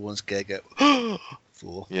bit everyone's gonna go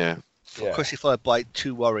for. Yeah. Of course, followed by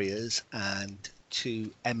 2 warriors and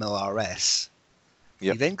 2 MLRS.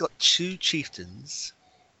 Yep. You've then got 2 chieftains,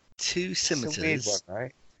 2 scimitars, It's a weird one,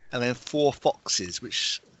 right? and then 4 foxes.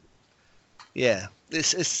 Which,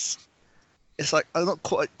 it's like I'm not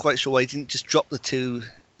quite sure why he didn't just drop the two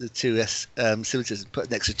scimitars and put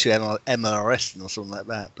it next to 2 MLRS or something like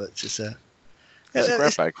that. But it's a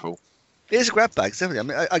grab bag full. It is a grab bag, definitely. I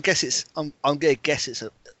mean, I guess it's. I'm going to guess it's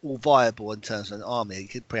all viable in terms of an army. You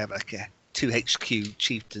could probably have like 2 HQ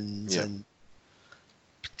chieftains and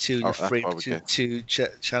 2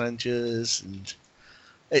 challengers, and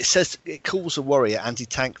it says it calls a warrior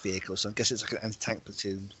anti-tank vehicle, so I guess it's like an anti-tank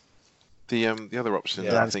platoon. The other option,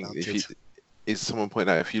 I think, is someone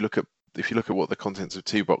pointed out if you look at what the contents of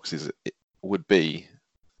 2 boxes would be,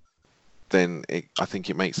 then I think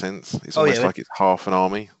it makes sense. It's almost like it's half an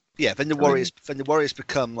army. Yeah, then the warriors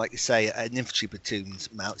become, like you say, an infantry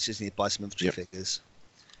platoon's mount. You just need to buy some infantry figures.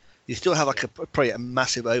 You still have like probably a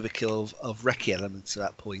massive overkill of recce elements at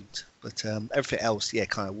that point, but everything else,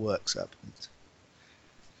 kind of works at that point.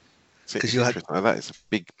 Because that is a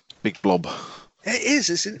big blob. It is.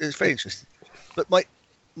 It's very interesting. But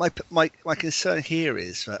my concern here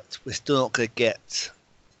is that we're still not going to get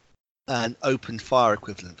an open fire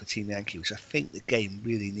equivalent for Team Yankee, which I think the game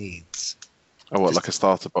really needs. Oh, what, like a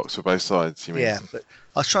starter box for both sides, you mean? Yeah, but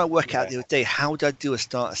I was trying to work out the other day, how do I do a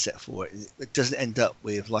starter set for it? It doesn't end up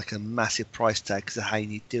with like a massive price tag because of how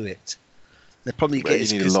you do it. The problem you get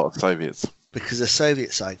is you need a lot of Soviets. Because the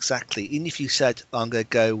Soviet side, exactly. Even if you said, I'm going to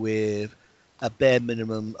go with a bare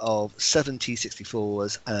minimum of 7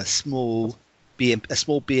 T-64s and a small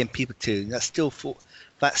BMP platoon, that's still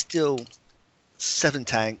 7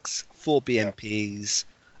 tanks, 4 BMPs,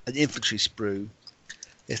 an infantry sprue.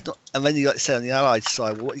 It's not, and then you like to say on the Allied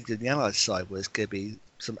side, well, what you do on the Allied side was going to be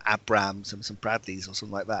some Abrams and some Bradleys or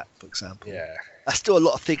something like that, for example. Yeah. That's still a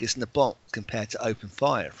lot of figures in the box compared to open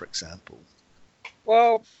fire, for example.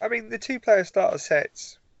 Well, I mean, the 2-player starter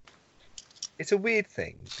sets, it's a weird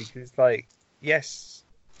thing because, like, yes,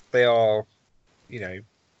 they are,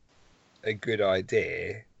 a good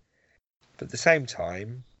idea. But at the same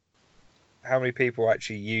time, how many people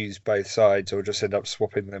actually use both sides or just end up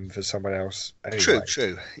swapping them for someone else anyway?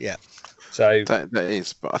 True. Yeah. So That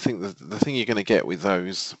is, but I think the thing you're going to get with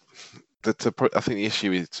those, I think the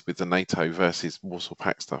issue is with the NATO versus Warsaw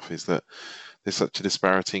Pact stuff is that there's such a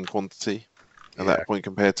disparity in quantity at that point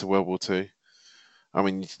compared to World War II. I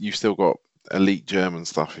mean, you've still got elite German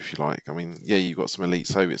stuff, if you like. I mean, yeah, you've got some elite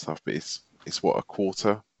Soviet stuff, but it's what, a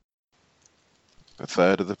quarter, a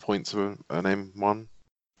third of the points of an M1,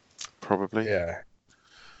 probably. yeah.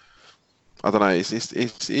 I don't know.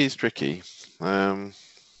 It is tricky. I'm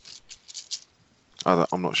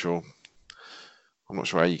not sure. I'm not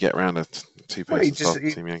sure how you get around a two-person start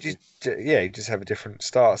Team Yankee. You just have a different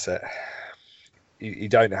start set. You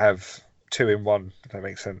don't have 2 in 1. If that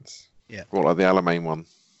makes sense. Yeah. What, like the Alamein one?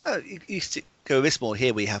 You used to go a bit more.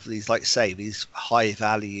 Here we have these, like say, these high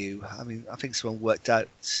value. I mean, I think someone worked out.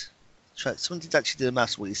 Someone did actually do the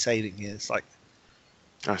maths what he's saving here. It's like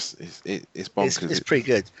It's bonkers. It's pretty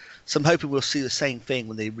good. So I'm hoping we'll see the same thing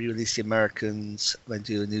when they re-release the Americans when they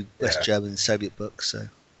do a new West German and Soviet book. So,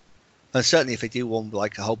 and certainly if they do one with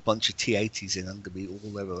like a whole bunch of T80s in, I'm gonna be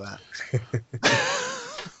all over that.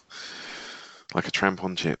 Like a tramp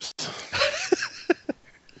on chips.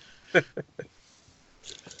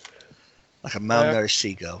 Like a malnourished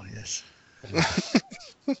seagull. Yes.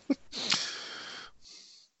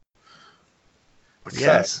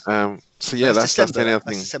 Yes. So yeah, that's the only other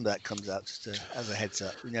thing. December that comes out. Just as a heads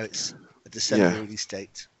up, we know it's a December release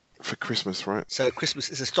date for Christmas, right? So Christmas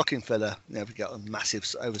is a stocking filler. You know, we get a massive,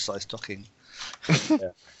 oversized stocking. Just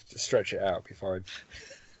stretch it out, be fine.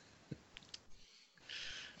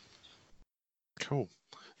 Cool.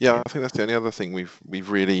 Yeah, I think that's the only other thing we've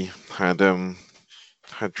really had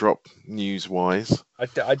drop news wise.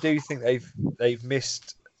 I do think they've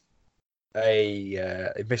missed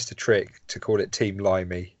a trick to call it Team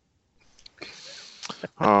Limey.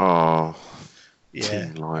 Oh, yeah,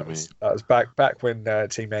 Team Limey. That was back when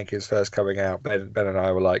Team Yankee was first coming out. Ben and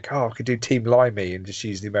I were like, I could do Team Limey and just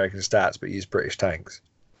use the American stats, but use British tanks.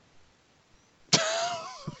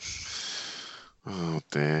 Oh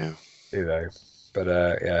dear. You know, but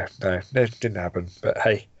no, it didn't happen. But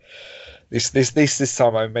hey, this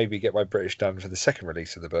time I maybe get my British done for the second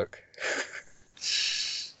release of the book.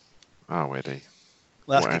 Oh, Eddie.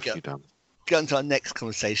 Well, what have you done? Get on to our next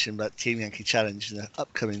conversation about Team Yankee Challenge in the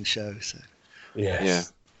upcoming show. So.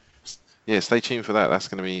 Yes. Yeah. Stay tuned for that. That's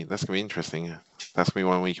gonna be interesting. That's gonna be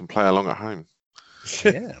one we can play along at home.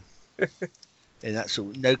 Yeah. And that's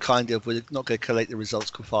all, no kind of, we're not going to collate the results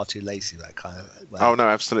because far too lazy, that kind of. Oh, no,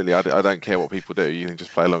 absolutely. I don't care what people do. You can just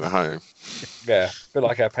play along at home. Yeah, a bit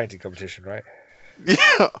like our painting competition, right?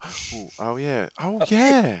 Yeah. Oh, yeah. Oh,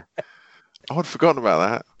 yeah. I'd forgotten about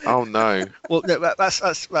that. Oh, no. Well, no,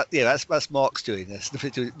 that's Mark's doing this. Nothing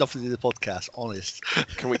to do with the podcast, honest.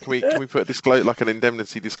 Can we put an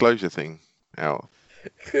indemnity disclosure thing out?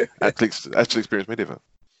 Actually experience Medieval.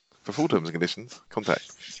 For full terms and conditions,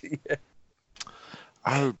 contact. Yeah.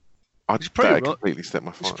 Oh, I just completely stepped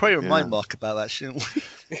my foot. We should probably remind Mark about that, shouldn't we?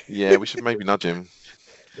 Yeah, we should maybe nudge him.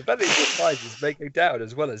 The better your prize is making down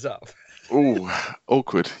as well as up. Oh,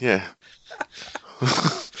 awkward. Yeah.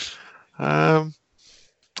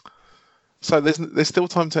 So there's still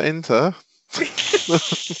time to enter.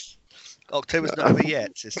 October's not over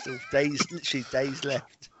yet. There's still literally days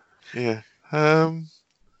left. Yeah.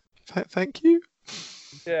 Thank you.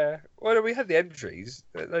 Yeah. Well, we had the entries.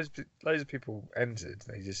 Loads of people entered.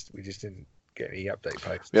 We just didn't get any update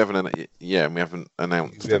posts. We haven't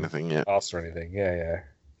announced anything yet. Asked or anything. Yeah.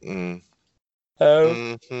 Mm.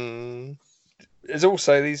 There's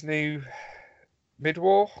also these new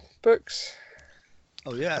mid-war books.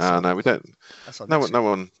 Oh yeah. No, we don't. No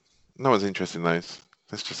one's interested in those.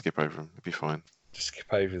 Let's just skip over them. It'll be fine. Just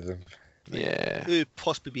skip over them. Yeah. Who would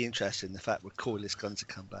possibly be interested in the fact that cordless guns have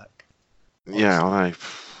come back? Honestly.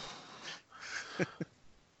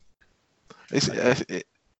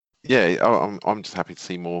 Yeah, I know. I'm just happy to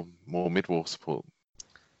see more mid-war support.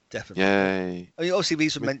 Definitely. Yay. I mean, obviously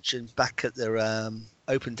these were mentioned back at their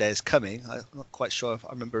open day as coming. I'm not quite sure if I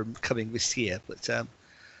remember them coming this year, but yeah,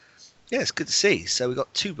 it's good to see. So we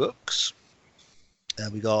got 2 books.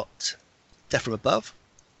 We got Death from Above,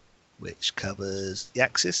 which covers the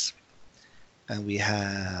Axis, and we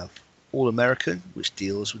have All American, which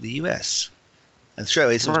deals with the US. And straight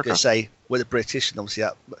away, someone's going to say we're the British, and obviously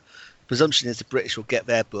that presumption is the British will get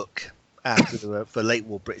their book after the late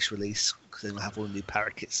war British release because they will have all the new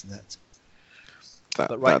parakeets and that.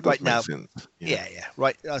 But right now, yeah.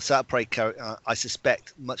 Right. So that probably I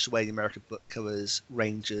suspect much the way the American book covers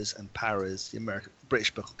Rangers and Paras, the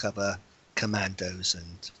British book will cover commandos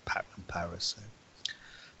and paras. So.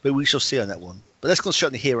 But we shall see on that one. But let's go straight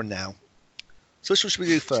on the here and now. So which one should we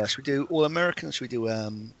do first? Should we do All American or should we do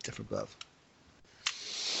Death from Above?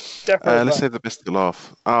 Let's say the best of the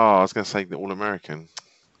laugh. Oh, I was going to say the All American.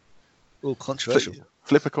 All controversial.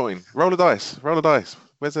 Flip a coin. Roll a dice. Roll a dice.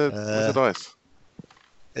 Where's the dice?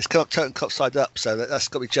 It's come up Totem Cop side up, so that's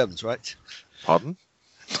got to be Germans, right? Pardon?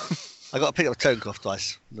 I got to pick up a Totem Cop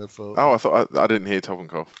dice. Oh, I thought I didn't hear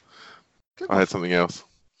Totenkopf. I heard something else.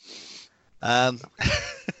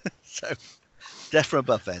 So, Death from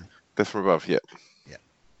Above then. Death from Above, yeah. Yeah.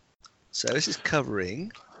 So this is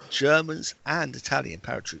covering Germans and Italian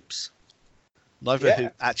paratroops. Neither of who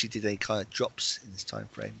actually did any kind of drops in this time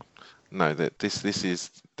frame. No, this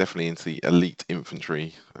is definitely into the elite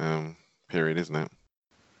infantry period, isn't it?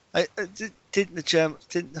 Didn't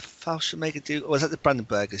the Fallschirmjäger do? Or was that the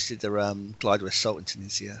Brandenburgers did their glider assault in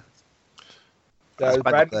Tunisia? No, the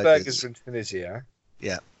Brandenburgers in Tunisia.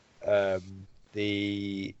 Yeah.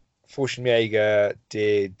 The Fallschirmjäger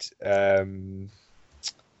did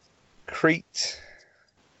Crete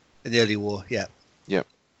in the early war. Yeah. Yep.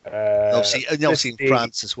 Obviously in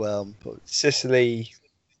France as well. But... Sicily.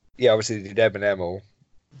 Yeah, obviously they did Eben Emmel.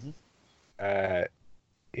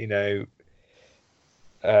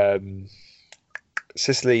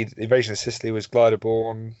 Sicily, the invasion of Sicily was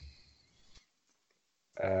glider-borne.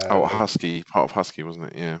 Husky, part of Husky, wasn't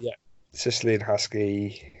it? Yeah. Yeah, Sicily and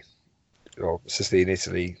Husky, or Sicily and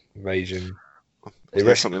Italy invasion.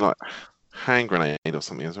 There's something like hand grenade or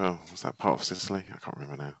something as well. Was that part of Sicily? I can't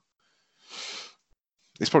remember now.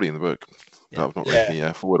 It's probably in the book that I've not read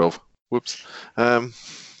the forward of. Whoops.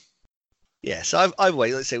 Yeah, so either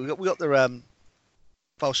way, let's say we got the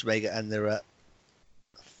Fallschirmjäger and their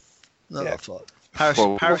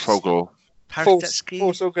Folklore.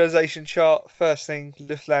 Force organisation chart. First thing,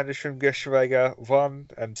 Luftlandesschirmjäger 1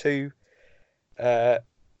 and 2.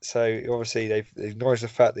 So obviously they've acknowledged the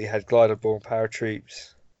fact that you had glider-borne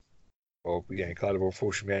paratroops, or glider-borne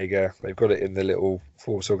Fallschirmjäger. They've got it in the little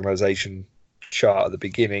force organisation chart at the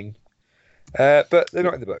beginning, but they're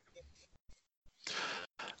not in the book.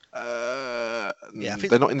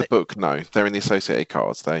 They're not in the book. No, they're in the associated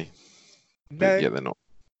cards. No, yeah, they're not.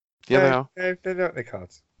 Yeah, they are. No, they're not in the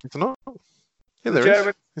cards. It's not. Yeah, there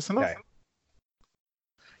is. It's not. No.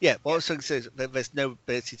 Yeah, well, so there's no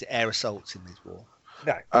ability to air assaults in this war.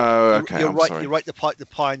 No. Oh, okay. You're right. Sorry. You're right. The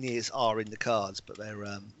pioneers are in the cards, but they're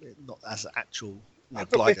not as an actual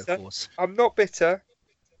glider force. I'm not bitter.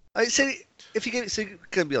 So if you get,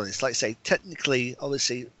 going to be honest, like I say, technically,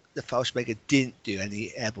 obviously, the Fallschirmjäger didn't do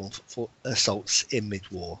any airborne assaults in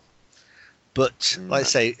mid-war. But like I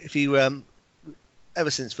say, if you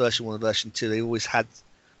ever since version 1 and version 2, they always had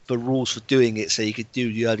the rules for doing it, so you could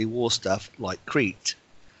do the early war stuff like Crete.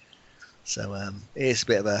 So it is a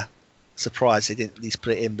bit of a surprise they didn't at least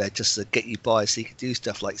put it in there just to get you by, so you could do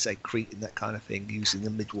stuff like say Crete and that kind of thing using the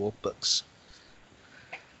mid-war books.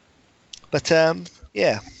 But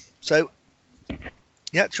yeah, so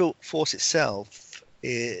the actual force itself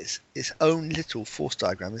is its own little force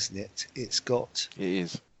diagram, isn't it? It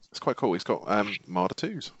is. It's quite cool. It's got Marder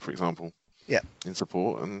 2s, for example. Yeah. In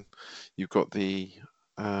support, and you've got the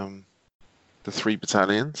 3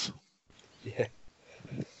 battalions. Yeah.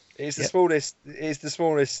 It's the smallest. It's the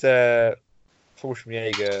smallest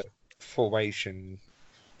Fallschirmjäger formation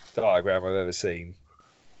diagram I've ever seen.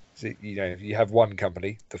 So, you have one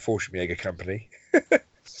company, the Fallschirmjäger company.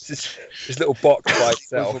 This little box by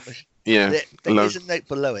itself. Yeah. There is a note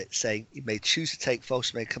below it saying you may choose to take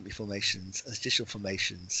Fallschirmjäger company formations as additional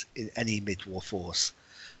formations in any mid-war force.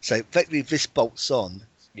 So effectively, this bolts on.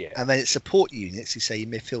 Yeah. And then it's support units. You say you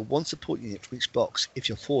may fill one support unit from each box if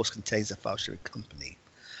your force contains a Fallschirmjäger company.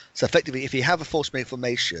 So effectively, if you have a Fallschirmjäger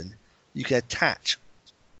formation, you can attach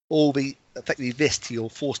effectively this to your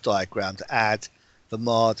force diagram to add the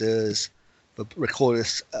Marders, the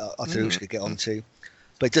recorders, artillery which you could get onto.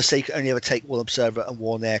 But it does say you can only ever take one observer and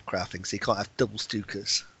one aircrafting, so you can't have double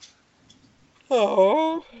Stukas.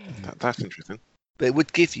 Oh, that's interesting. But it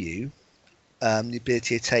would give you the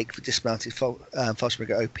ability to take the dismounted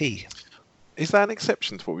Fallschirmjäger OP. Is that an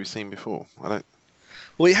exception to what we've seen before? I don't.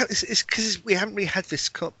 Well, it's because we haven't really had this.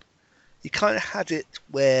 You kind of had it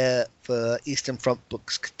where the Eastern Front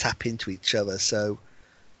books could tap into each other. So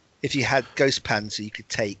if you had Ghost Panzer, you could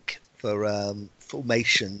take for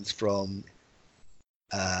formations from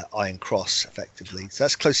Iron Cross, effectively. So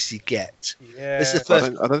that's close as you get. Yeah. This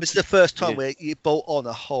is the first time where you bolt on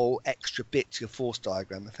a whole extra bit to your force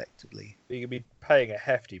diagram, effectively. You can be paying a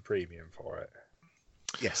hefty premium for it.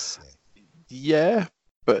 Yes. Yeah,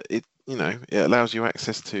 but it allows you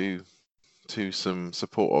access to some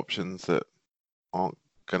support options that aren't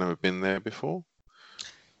going to have been there before.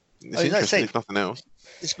 It's I mean, like I interesting, say, if nothing else.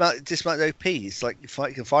 this amount of OP. It's like if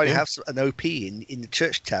I can finally have an OP in the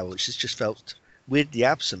church tower, which has just felt weirdly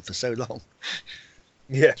absent for so long.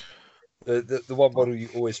 Yeah. The one model you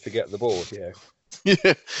always forget the board, yeah.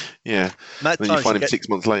 Yeah. Matt Then you find him 6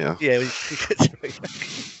 months later. Yeah.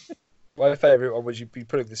 My favourite one was you'd be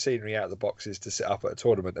putting the scenery out of the boxes to set up at a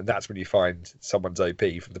tournament, and that's when you find someone's OP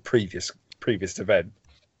from the previous event.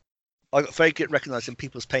 I got very good at recognising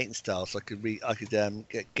people's painting styles. So I could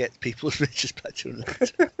get people's riches back to them.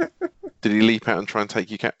 Did he leap out and try and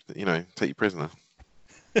take you take you prisoner?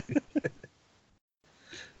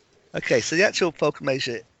 Okay, so the actual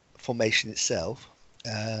formation itself,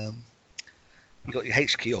 you got your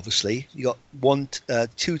HQ, obviously. You got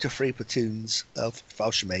 2 to 3 platoons of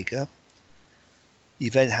Fallschirmjäger. You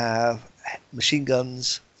then have machine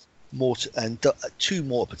guns, mortar, and 2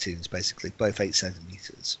 more platoons, basically, both 8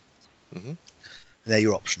 centimeters. Mm-hmm. They're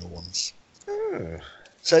your optional ones. Oh.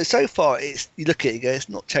 So far, you look at it, you go, it's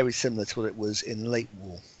not terribly similar to what it was in late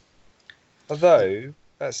war. Although,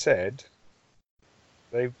 that said,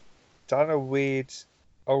 they've done a weird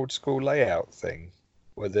old school layout thing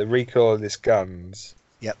where the recoilless guns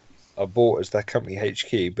are bought as their company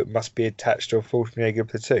HQ but must be attached to a Fallschirmjäger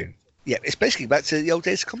platoon. Yeah, it's basically back to the old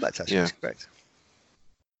days of combat tactics. Yeah. Correct.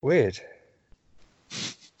 Weird.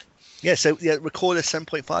 Yeah, so Recorder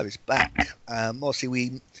 7.5 is back.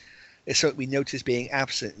 Obviously, it's something we noticed being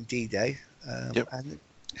absent in D-Day. And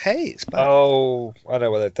hey, it's back. Oh, I know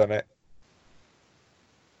why they've done it.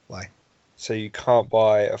 Why? So you can't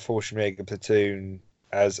buy a Fallschirmjäger platoon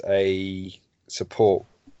as a support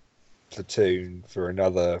platoon for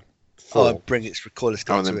another form. Bring its recorderless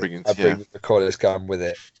gun to it. Bring the recorderless gun with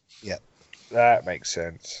it. Yeah. That makes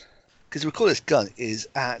sense. Because the recorderless gun is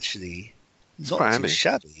actually not too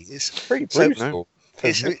shabby. It's pretty brutal.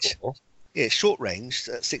 It's short range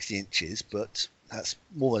at 60 inches, but that's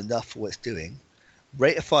more than enough for what it's doing.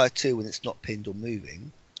 Rate of fire 2 when it's not pinned or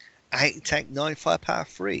moving. 8 tank 9 firepower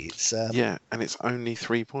 3. It's and it's only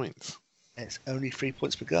 3 points. It's only 3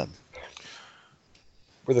 points per gun.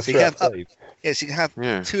 With a so threat you can have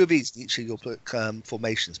 2 of these in each of your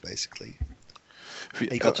formations, basically. So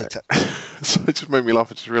it just made me laugh.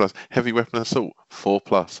 I just realised heavy weapon assault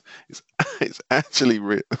 4+. It's actually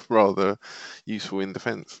rather useful in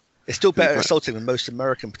defence. It's still better at assaulting than most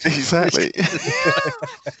American platoons. Exactly.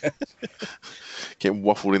 Getting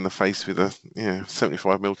waffled in the face with a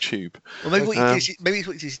 75mm tube. Well, maybe what you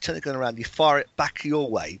do is you turn the gun around, you fire it back your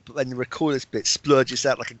way, but then the recorder's bit splurges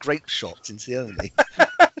out like a grape shot into the enemy.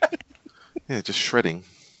 Yeah, just shredding.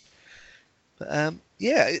 But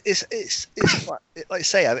it's like I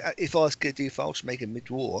say. If I was going to do Fallschirmjäger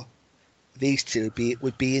mid-war, these two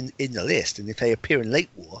would be in the list, and if they appear in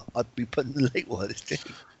late war, I'd be putting them in late war this team.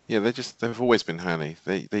 Yeah, they've always been handy.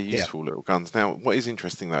 They're useful little guns. Now, what is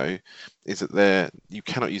interesting though is that you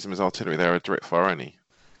cannot use them as artillery. They're a direct fire only.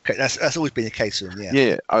 Okay, that's always been the case with them. Yeah.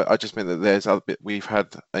 Yeah, I just meant that there's other bit. We've had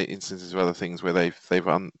instances of other things where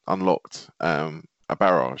they've unlocked a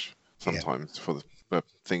barrage sometimes for the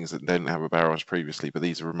things that didn't have a barrage previously, but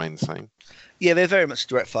these remain the same. Yeah, they're very much a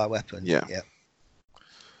direct fire weapon. Yeah.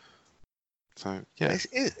 So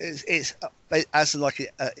it's as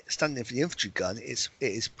like standing for the infantry gun. It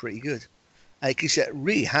is pretty good, and it gives you a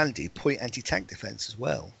really handy point anti-tank defense as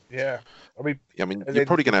well. Yeah, I mean, you're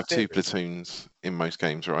probably going to have 2 platoons in most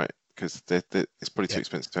games, right? Because it's probably too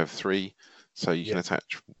expensive to have 3, so you can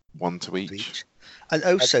attach 1 to each. And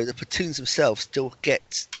also, the platoons themselves still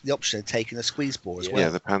get the option of taking a squeeze bore as well. Yeah,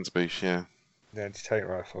 the Panzerbuch, yeah. The anti-tank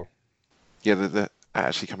rifle. Yeah, they're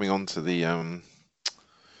actually coming on to the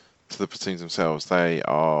platoons themselves. They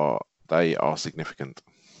are significant.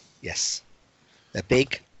 Yes, they're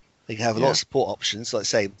big. They can have a lot of support options, like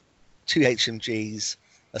say 2 HMGs,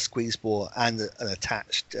 a squeeze bore, and an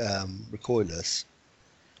attached recoilless.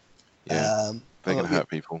 Yeah, they're going to hurt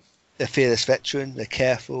people. They're fearless veteran. They're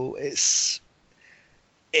careful. It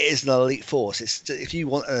is an elite force. If you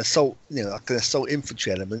want an assault, like an assault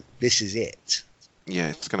infantry element, this is it. Yeah,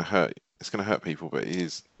 it's going to hurt. It's going to hurt people, but it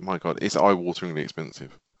is. My God, it's eye-wateringly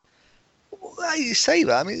expensive. Well, you say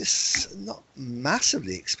that. I mean, it's not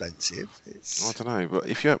massively expensive. I don't know, but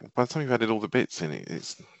by the time you've added all the bits in it,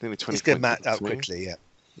 it's nearly 20. It's going to max out quickly.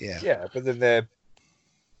 Yeah. Yeah, but then they're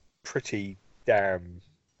pretty damn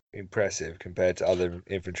impressive compared to other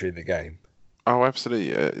infantry in the game. Oh,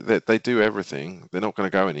 absolutely. They do everything. They're not going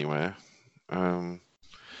to go anywhere.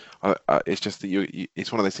 It's just that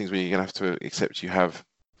it's one of those things where you're going to have to accept you have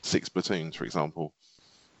 6 platoons, for example,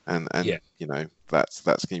 and that's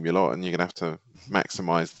going to be a lot, and you're going to have to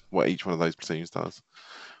maximise what each one of those platoons does.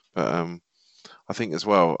 But I think as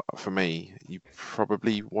well, for me, you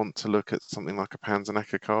probably want to look at something like a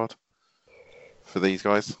Panzernacker card for these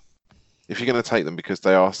guys. If you're going to take them, because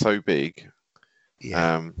they are so big,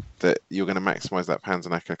 that you're going to maximise that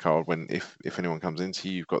Panzernacker card when, if anyone comes into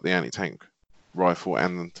you, you've got the anti-tank rifle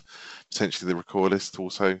and potentially the recoillist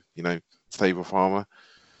also, stave off armour.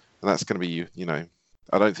 And that's going to be,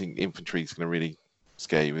 I don't think infantry is going to really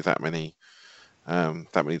scare you with that many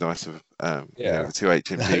dice of the 2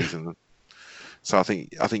 HMGs. And so I think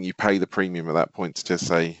you pay the premium at that point to just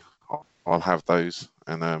say, I'll have those,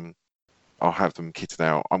 and I'll have them kitted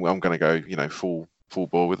out. I'm going to go, full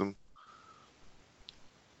bore with them.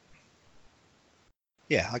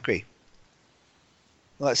 Yeah, I agree.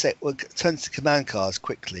 Like I said, we'll turn to command cards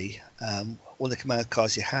quickly. One of the command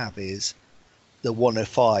cards you have is the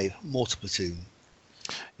 105 mortar platoon.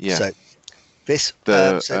 Yeah. So this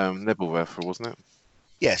Nebelwerfer, wasn't it?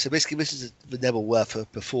 Yeah. So basically, this is the Nebelwerfer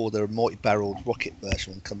before the multi-barreled rocket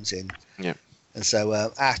version comes in. Yeah. And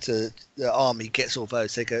so after the army gets all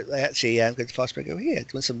those, they actually go to fast break. Go here, do you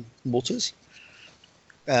want some mortars?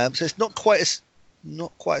 So it's not quite as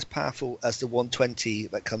powerful as the 120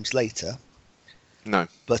 that comes later. No.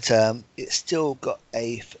 But it's still got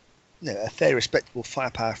a fairly respectable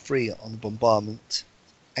firepower 3 on the bombardment,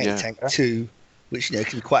 anti-tank 2, which can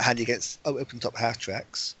be quite handy against open top half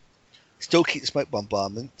tracks. Still keep the smoke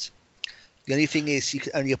bombardment. The only thing is you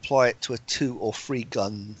can only apply it to a 2 or 3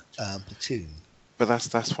 gun platoon. But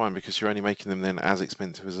that's fine, because you're only making them then as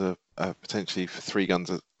expensive as a potentially for 3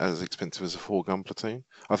 guns as expensive as a 4 gun platoon.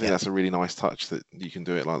 I think that's a really nice touch that you can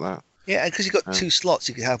do it like that. Yeah, and because you've got 2 slots,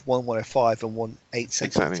 you can have one 105 and one 8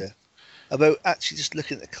 centimeter. Exactly. Although actually, just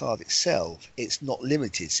looking at the card itself, it's not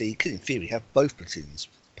limited, so you could in theory have both platoons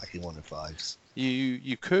packing 105s.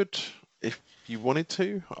 You could, if you wanted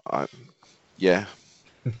to.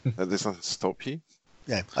 There's nothing to stop you.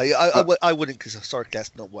 Yeah, I wouldn't, because historically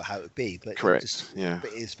that's not how it would be. But correct. But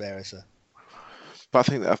it is there as a. But I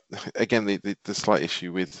think that again, the slight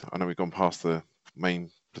issue with, I know we've gone past the main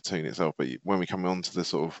platoon itself, but when we come on to the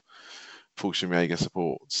sort of Fallschirmjäger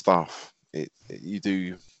support stuff, it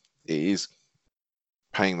is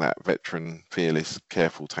paying that veteran, fearless,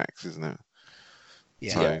 careful tax, isn't it?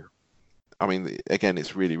 Yeah. So, I mean, again,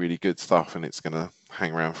 it's really, really good stuff, and it's going to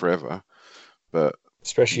hang around forever. But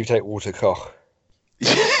especially if you take Walter Koch.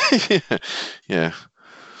 yeah.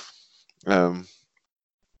 But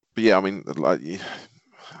yeah, I mean, like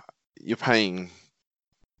you're paying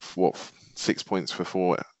 6 points for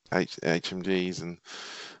 4 HMGs, and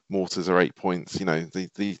mortars are 8 points.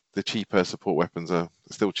 The cheaper support weapons are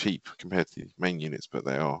still cheap compared to the main units, but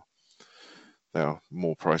they are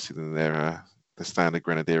more pricey than their standard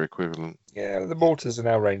grenadier equivalent. Yeah, the mortars are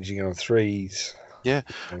now ranging on 3s. Yeah.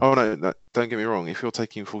 Oh no, don't get me wrong. If you're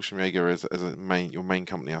taking Fallschirmjäger as your main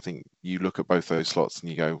company, I think you look at both those slots and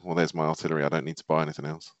you go, well, there's my artillery. I don't need to buy anything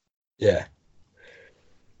else. Yeah.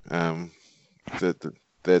 They're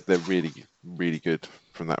really, really good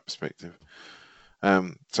from that perspective.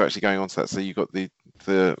 So actually going on to that, so you got the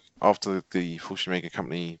after the Fallschirmjäger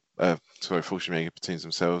company, Fallschirmjäger platoons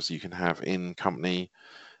themselves, you can have in company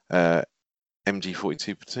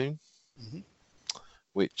MG42 platoon,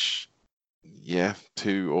 which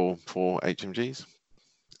 2 or 4 HMGs,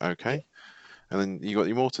 okay, and then you got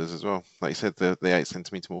your mortars as well, like you said, the 8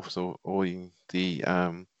 centimeter mortars, or the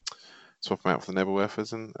swap them out for the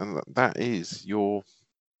Nebelwerfers, and that is your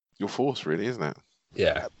force, really, isn't it?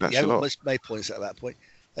 Yeah, that's you a lot. Much made points at that point.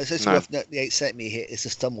 It's worth noting the 8 centimeter here is the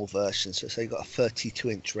Stummel version, so you've got a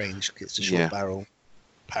 32-inch range. It's a short barrel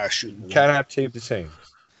parachute. You can have 2 platoons.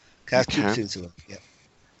 Can have 2 platoons of them. Yeah.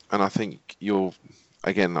 And I think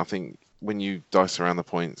I think when you dice around the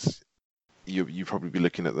points, you probably be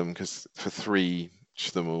looking at them, because for 3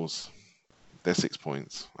 Stummels, they're 6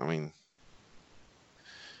 points. I mean,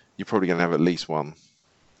 you're probably going to have at least one.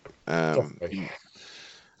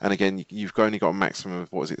 And again, you've only got a maximum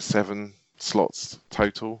of 7 slots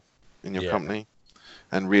total in your company,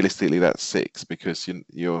 and realistically that's 6, because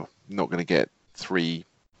you're not going to get 3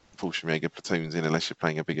 Fallschirmjäger platoons in unless you're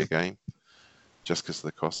playing a bigger game, just because of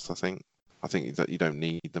the costs. I think that you don't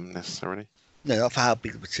need them necessarily. No, not for how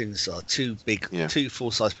big the platoons are. 2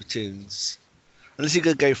 full-size platoons, unless you're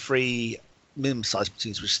going to go 3 minimum-sized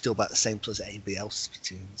platoons, which is still about the same as anybody else's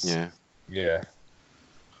platoons. Yeah.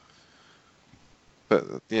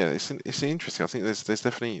 But yeah, it's interesting. I think there's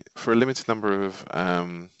definitely, for a limited number of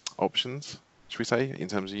options, should we say, in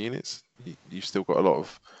terms of units, you've still got a lot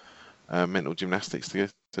of mental gymnastics to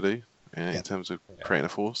do in terms of creating a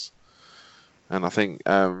force. And I think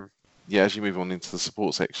as you move on into the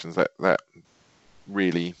support sections, that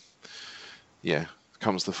really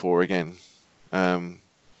comes to fore again.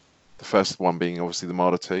 The first one being obviously the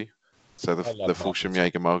Marder 2. So the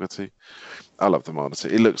Fallschirmjäger Marder 2. I love the Marder 2.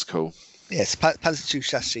 It looks cool. Yes, Panzer 2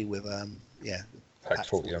 chassis with Pack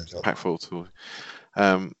 40 on top. Pack 40.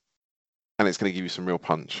 And it's going to give you some real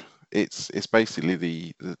punch. It's basically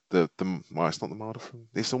the well, it's not the Marder from.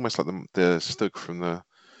 It's almost like the Stug from the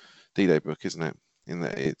D-Day book, isn't it? In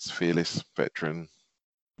that it's fearless, veteran,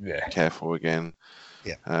 careful again.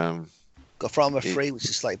 Yeah. Got Frama 3, which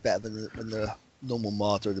is slightly better than the normal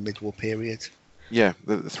Marder of the mid-war period. Yeah,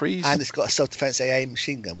 the 3s. And it's got a self-defense AA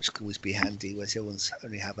machine gun, which can always be handy, whereas the other ones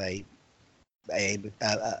only have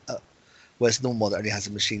whereas normal Marder only has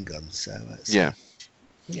a machine gun. So yeah.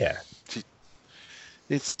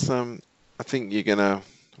 It's I think you're gonna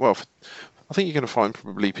find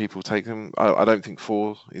probably people take them. I don't think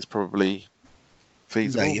 4 is probably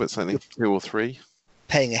feasible, but certainly 2 or 3.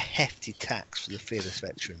 Paying a hefty tax for the fearless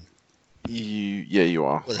veteran. You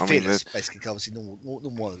are. Well, the fearless basically obviously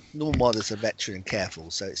normal Marders are veteran and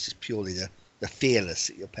careful, so it's just purely the fearless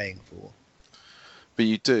that you're paying for. But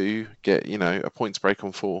you do get a points break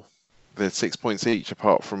on 4. They're 6 points each,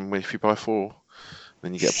 apart from if you buy 4,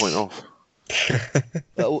 then you get a point off.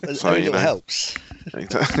 So it helps.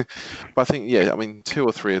 Exactly. But I think 2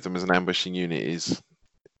 or 3 of them as an ambushing unit is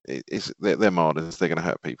they're Marders. They're going to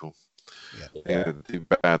hurt people. They're going to do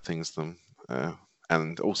bad things to them.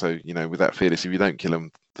 And also, with that fearless, if you don't kill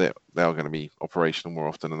them, they are going to be operational more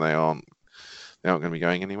often, and they aren't going to be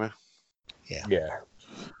going anywhere. Yeah.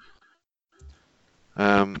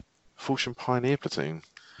 Fallschirm Pioneer Platoon.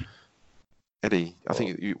 Eddie, I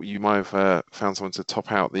think you might have found someone to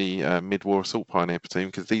top out the mid-war assault Pioneer Platoon,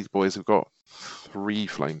 because these boys have got 3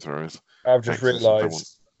 flamethrowers. I've just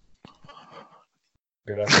realised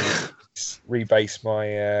I'm going to have to rebase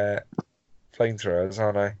my flamethrowers,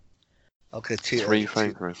 aren't I? Okay, 3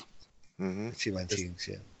 flamethrowers. Mm-hmm. 2-man teams,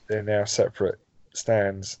 yeah. They're now separate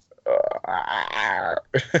stands.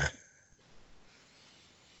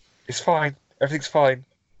 It's fine. Everything's fine.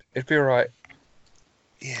 It'd be alright.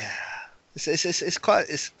 Yeah. It's quite.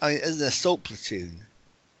 I mean, as an assault platoon,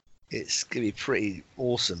 it's gonna be pretty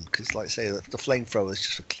awesome because, like I say, the flamethrower is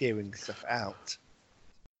just for clearing stuff out.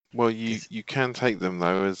 Well, you can take them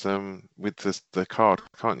though as with the card,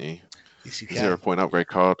 can't you? Yes, you can. 0 point upgrade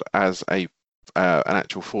card as an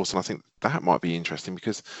actual force, and I think that might be interesting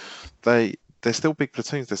because they're still big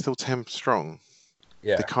platoons. They're still 10 strong.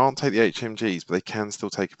 Yeah. They can't take the HMGs, but they can still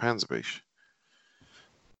take a Panzerbuch.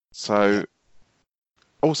 So,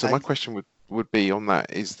 also, my question would be on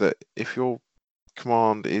that is that if your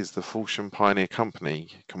command is the Fallschirm Pioneer Company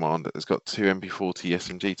command that has got 2 MP40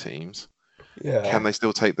 SMG teams, can they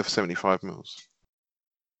still take the 75 mils?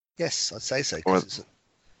 Yes, I'd say so. Because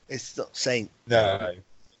it's not saying no.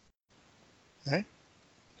 No.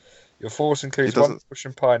 Your force includes one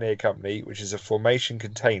Fallschirm Pioneer Company, which is a formation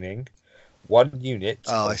containing 1 unit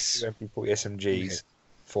of 2 MP40 SMGs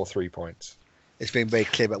for 3 points. It's been very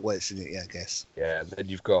clear about what it's in it, yeah, I guess. Yeah, then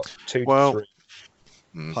you've got 2 to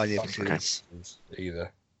 3 Pioneer platoons.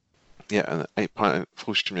 Either. Yeah, and 8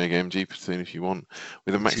 Fallschirmjäger MG platoon if you want,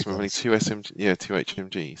 with a maximum of only 2 SMG, 2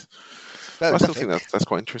 HMGs. I still think that's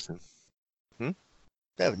quite interesting.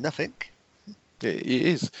 Better than nothing. Yeah, it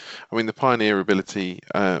is. I mean, the Pioneer ability,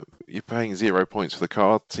 you're paying 0 points for the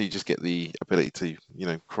card, so you just get the ability to,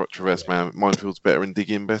 traverse minefields better and dig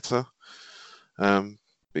in better.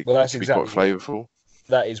 Well, that's exactly quite flavourful.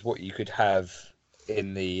 That is what you could have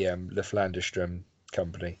in the Leflandestrom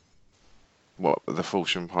company. What, the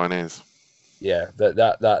Fallschirm Pioneers? Yeah,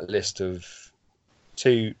 that list of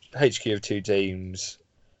 2 HQ of 2 teams,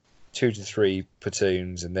 2 to 3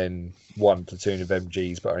 platoons, and then 1 platoon of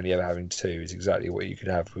MGs, but only ever having 2 is exactly what you could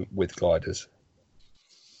have with gliders.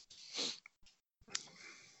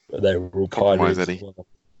 But they were all Compromise, Eddie.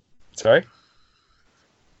 Sorry?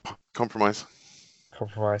 Compromise.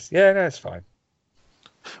 Yeah, no, it's fine.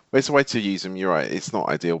 Well, it's a way to use them. You're right. It's not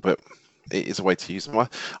ideal, but it is a way to use them.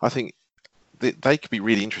 I think they could be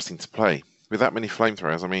really interesting to play with that many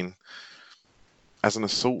flamethrowers. I mean, as an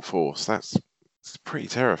assault force, it's pretty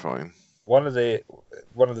terrifying. One of the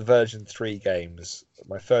version 3 games,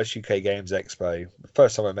 my first UK Games Expo, the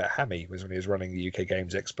first time I met Hammy was when he was running the UK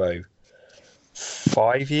Games Expo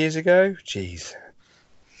 5 years ago. Jeez.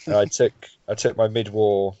 And I took my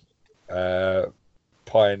mid-war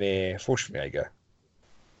Pioneer Fallschirmjäger.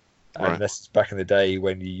 And this is back in the day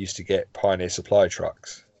when you used to get Pioneer supply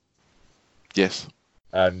trucks. Yes.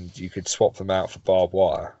 And you could swap them out for barbed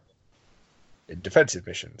wire in defensive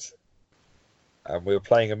missions. And we were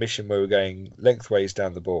playing a mission where we were going lengthways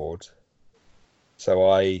down the board. So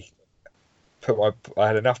I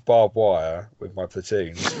had enough barbed wire with my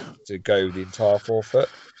platoons to go the entire 4 foot,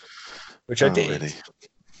 which I did. Really?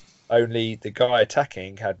 Only the guy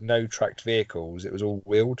attacking had no tracked vehicles. It was all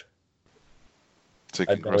wheeled So you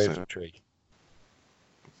and can no cross it. infantry.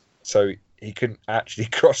 So he couldn't actually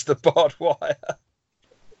cross the barbed wire.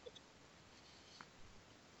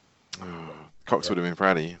 Oh, Cox would have been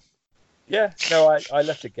proud of you. Yeah, no, I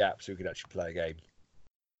left a gap so we could actually play a game.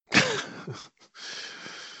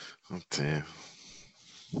 Oh dear.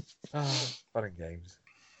 Fun and games.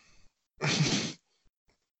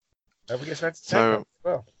 We get some So- entertainment as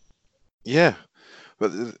well. Yeah,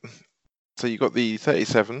 but so you got the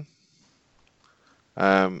 37,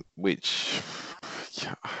 which,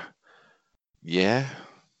 yeah.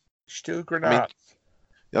 Steel grenade. I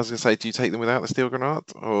was gonna say, do you take them without the steel grenade,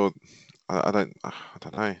 or I don't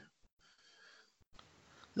know.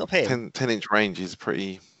 Not paying. 10-inch range is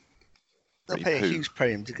pretty Not paying a poo. huge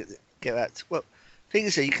premium to get that. Well, thing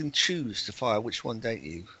is that you can choose to fire which one, don't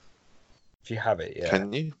you? If you have it, yeah.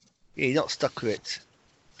 Can you? Yeah, you're not stuck with it.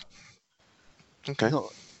 Okay.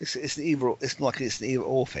 It's an either. It's not like it's an either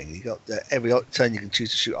or thing. You got every turn you can choose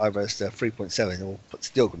to shoot either as the 3.7 or put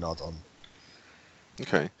steel grenade on.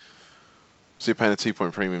 Okay. So you're paying a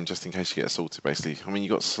 2-point premium just in case you get assaulted, basically. I mean, you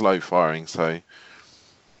got slow firing, so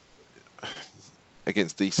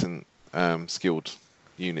against decent skilled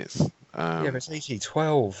units. Yeah, but it's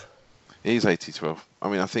 80-12. It is 80-12. I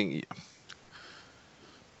mean, I think,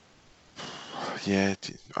 yeah,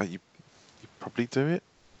 you probably do it.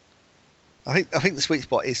 I think the sweet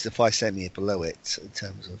spot is the 5 centimeter below it in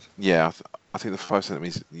terms of. Yeah, I think the 5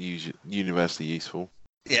 centimeters is universally useful.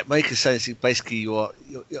 Yeah, my concern is basically you're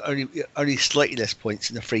only slightly less points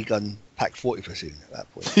in the 3-gun Pack 40 platoon at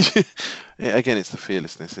that point. Yeah, again, it's the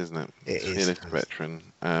fearlessness, isn't it? It is. Fearless veteran.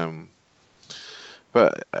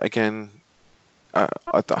 But again, I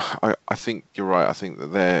think you're right. I think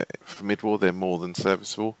that for mid-war they're more than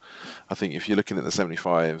serviceable. I think if you're looking at the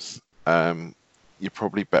 75s, you're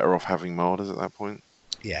probably better off having Marders at that point.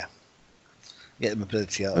 Yeah. Get the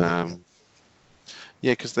mobility out of it.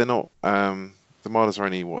 Yeah, because they're not. The Marders are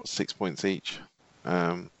only 6 points each.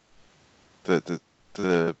 The Guns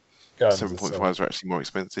 7.5s are actually more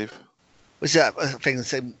expensive. Was that a thing the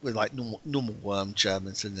same with like normal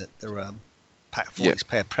Germans and that their Pack 40s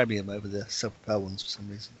pay a premium over the self-propelled ones for some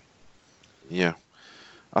reason? Yeah,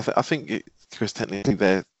 I think because technically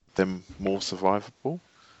they're more survivable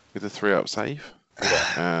with the 3-up save.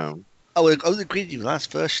 I would agree with you.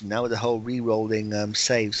 Last version now with the whole re-rolling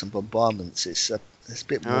saves and bombardments, it's a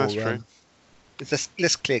bit more. That's true. It's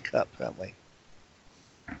less clear cut that way.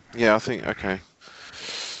 Yeah, I think okay.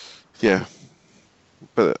 Yeah,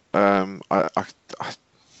 but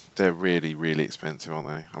they're really, really expensive, aren't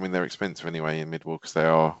they? I mean, they're expensive anyway in mid-war because they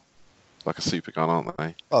are like a super gun, aren't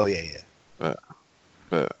they? Oh yeah.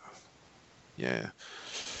 But yeah,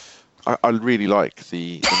 I really like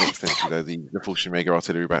the next entry though, the Fallschirmjäger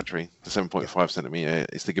artillery battery, the 7.5 centimeter.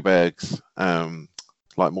 It's the Gebirgs,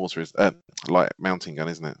 light mortar is light mounting gun,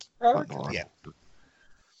 isn't it? Oh, okay. Yeah.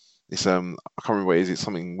 It's I can't remember what it is. It's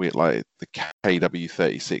something weird like the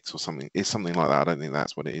KW36 or something. It's something like that. I don't think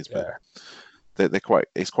that's what it is, but they're quite.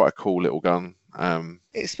 It's quite a cool little gun.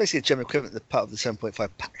 It's basically a German equivalent of part of the 7.5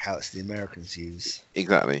 pack house the Americans use.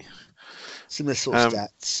 Exactly. Similar sort of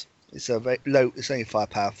stats. It's a very low. It's only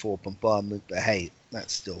firepower for bombardment, but hey,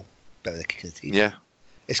 that's still better than kicking the teeth. Yeah.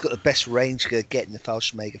 It's got the best range you're going to get in the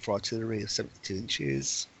Fallschirmjäger for artillery of 72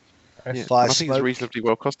 inches. Yeah. Fire I think it's smoke. reasonably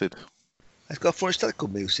well costed. It's got a forward tactical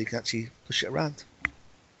move, so you can actually push it around.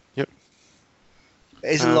 Yep. It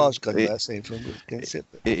is a large gun, though, same from against it.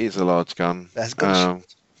 But It is a large gun. that's gun.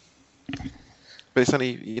 But it's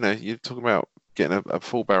only, you're talking about getting a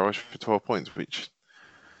full barrage for 12 points, which,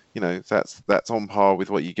 that's on par with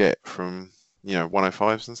what you get from,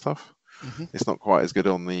 105s and stuff. Mm-hmm. It's not quite as good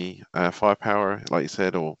on the firepower, like you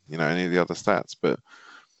said, or, any of the other stats. But,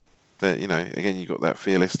 again, you got that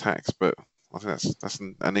fearless tax. But I think that's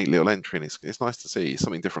a neat little entry, and it's nice to see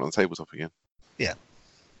something different on the tabletop again. Yeah.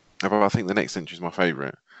 But I think the next entry is my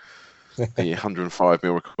favourite. The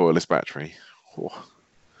 105mm recoilless battery. Oh.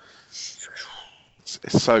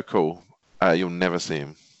 It's so cool. You'll never see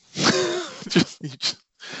him.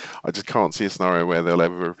 I just can't see a scenario where they'll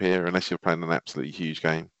ever appear unless you're playing an absolutely huge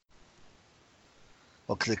game.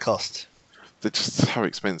 What could it cost? They're just so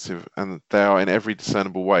expensive, and they are in every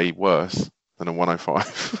discernible way worse than a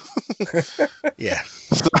 105. Yeah.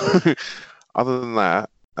 So, other than that,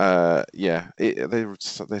 they're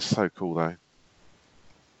so cool though.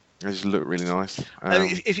 They just look really nice. I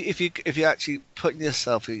mean, if you're actually putting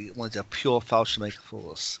yourself in a pure Fallschirmjäger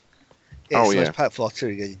force, it's the most powerful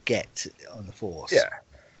artillery you're going to get on the force. Yeah.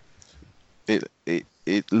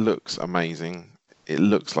 It looks amazing. It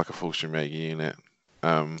looks like a Fallschirmjäger unit.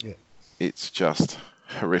 It's just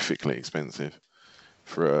horrifically expensive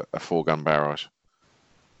for a 4-gun barrage.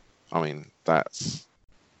 I mean, that's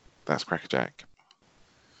crackerjack.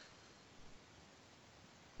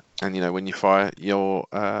 And when you fire, you're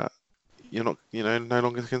not no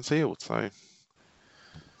longer concealed. So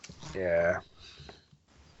Yeah.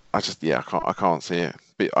 I can't see it,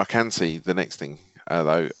 but I can see the next thing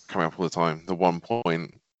though coming up all the time, the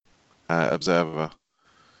 1-point observer.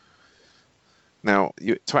 Now,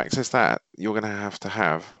 to access that, you're going to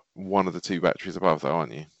have one of the 2 batteries above, though,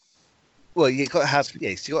 aren't you? Well, you've got to have so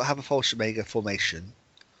you've got to have a false Omega formation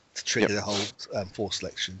to trigger the whole force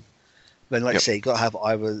selection. Then, like I say, you've got to have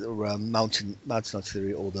either mountain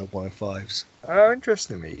artillery or the 105s. Oh,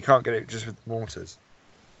 interestingly, you can't get it just with mortars.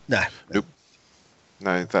 No. Nope.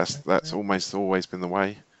 No, that's almost always been the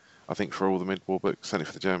way. I think for all the mid-war books, certainly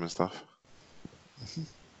for the German stuff.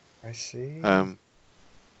 I see.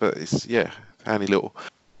 But it's handy little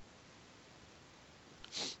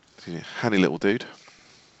dude.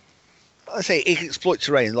 I say it can exploit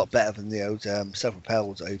terrain a lot better than the old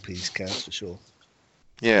self-propelled OPs can, for sure.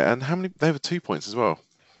 Yeah, and how many? They have 2 points as well.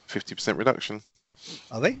 50% reduction.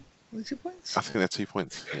 Are they? What are 2 points? I think they're 2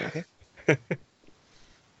 points. Yeah. Okay. I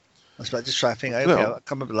was about to just try to think. I can't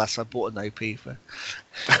remember the last time I bought an OP for.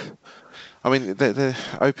 I mean, the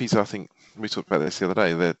OPs. I think we talked about this the other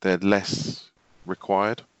day. They're less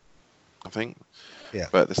required, I think. Yeah.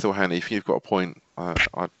 But they're still handy if you've got a point.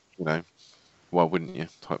 Why wouldn't you?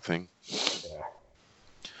 Type thing.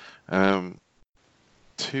 Yeah.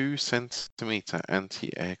 2 centimeter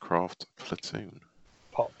anti-aircraft platoon.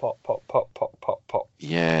 Pop, pop, pop, pop, pop, pop, pop.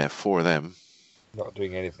 Yeah, 4 of them. Not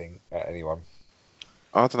doing anything at anyone.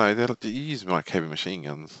 I don't know. They use them like heavy machine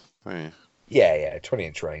guns. Don't you? Yeah.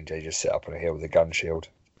 20-inch range. They just sit up on a hill with a gun shield.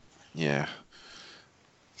 Yeah.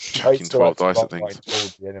 They Chucking still 12 have to dice at line things.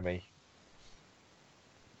 towards the enemy.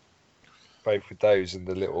 Both with those and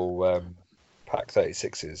the little Pack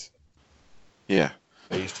 36s. Yeah.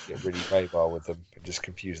 They used to get really mobile with them and just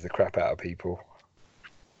confuse the crap out of people.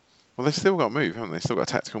 Well, they've still got a move, haven't they? Still got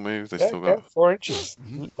a tactical move. They've still got 4 inches.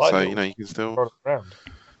 so you can still. Roll around.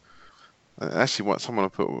 Actually, someone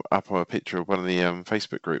put up a picture of one of the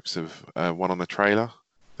Facebook groups of one on a trailer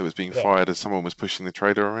that was being fired as someone was pushing the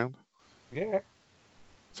trailer around. Yeah.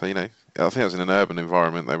 So I think it was in an urban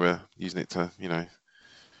environment. They were using it to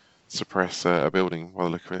suppress a building by the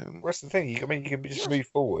look of it. And... Well, that's the thing. You can just move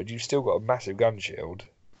forward. You've still got a massive gun shield.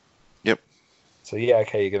 Yep. So you're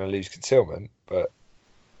going to lose concealment, but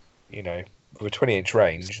with a 20-inch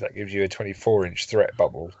range, that gives you a 24-inch threat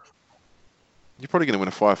bubble. You're probably going to win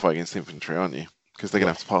a firefight against infantry, aren't you? Because they're going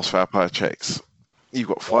to have to pass firepower checks. You've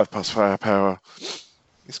got 5+ firepower.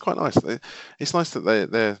 It's quite nice. It's nice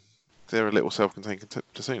that they're a little self-contained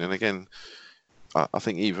platoon. And again, I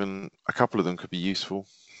think even a couple of them could be useful.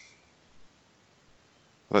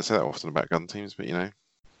 I don't say that often about gun teams, but 2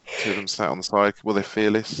 of them sat on the side. Well, they're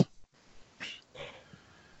fearless.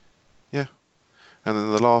 Yeah. And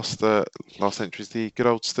then the last entry is the good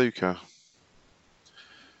old Stuka.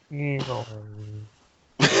 Yeah.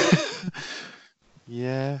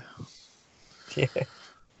 Yeah.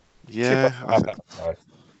 Yeah.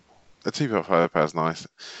 A 2 firepower is nice.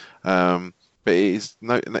 But it's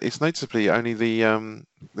noticeably only the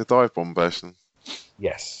dive bomb version.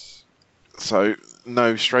 Yes. So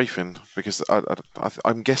no strafing, because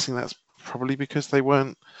I'm guessing that's probably because they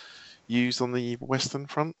weren't used on the Western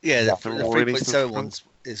Front. Yeah, the more 3.7 ones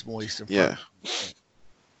is more Eastern Front. Yeah.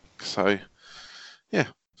 So, yeah,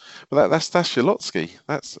 but that's Shalotsky.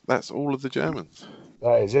 That's all of the Germans.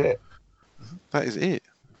 That is it. That is it.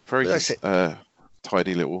 Very good,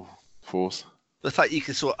 tidy little force. The fact you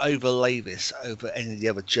can sort of overlay this over any of the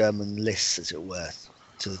other German lists, as it were,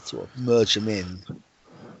 to sort of merge them in.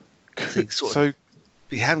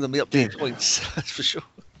 You haven't got me up to points, that's for sure.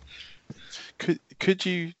 Could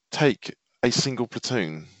you take a single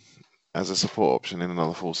platoon as a support option in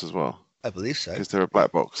another force as well? I believe so. Because they're a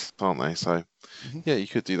black box, aren't they? So, yeah, you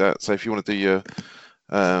could do that. So if you want to do your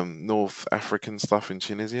North African stuff in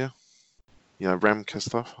Tunisia, Ramka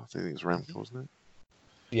stuff. I think it's Ramka, wasn't it?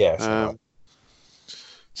 Yeah.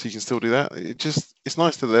 So you can still do that. It's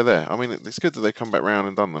nice that they're there. I mean, it's good that they come back round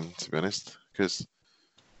and done them, to be honest, because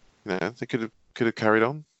they could have carried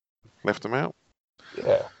on, left them out.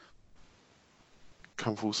 Yeah.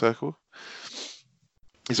 Come full circle.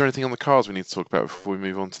 Is there anything on the cards we need to talk about before we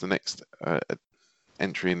move on to the next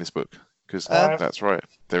entry in this book? Because that's right,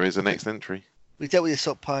 there is a next entry. We dealt with the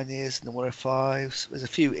Assault Pioneers and the 105s. There's a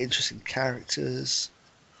few interesting characters.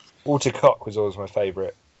 Walter Koch was always my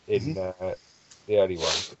favourite in the early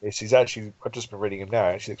ones. This is actually, I've just been reading him now.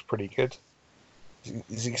 It actually looks pretty good.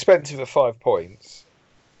 He's expensive at 5 points.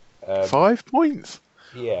 5 points?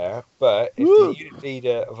 Yeah, but if the unit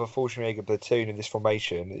leader of a Fallschirmjäger platoon in this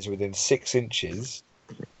formation is within 6 inches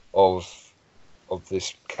of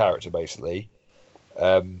this character, basically,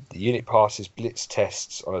 the unit passes blitz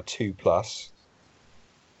tests on a 2+,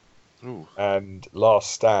 Ooh. and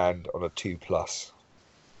last stand on a 2+.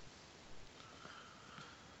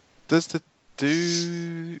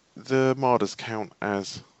 Do the Mardas count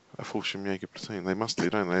as a Fallschirmjäger platoon? They must do,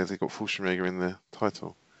 don't they? They've got Fallschirmjäger in the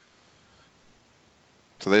title.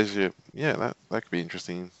 So there's your that could be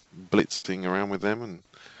interesting, blitzing around with them,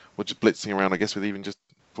 or just blitzing around, I guess, with even just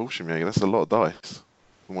Fallschirmjäger. That's a lot of dice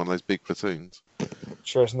from one of those big platoons.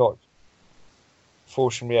 Sure, it's not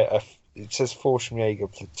Fallschirmjäger. It says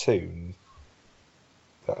Fallschirmjäger platoon,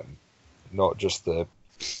 not just the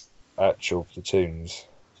actual platoons.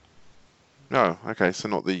 No, okay, so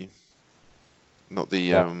not the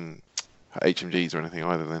HMGs or anything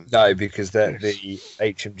either then. No, because the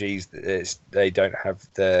HMGs, they don't have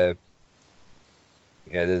the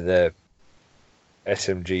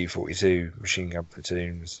SMG 42 machine gun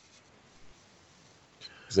platoons.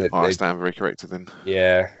 I stand very corrected then.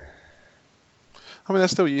 Yeah. I mean, they're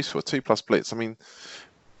still useful. 2+ blitz. I mean,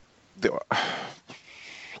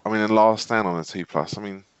 in last stand on a 2+. I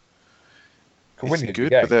mean, it's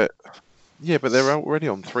good, but they're already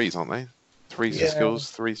on 3s, aren't they? 3s for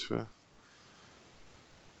skills, 3s for.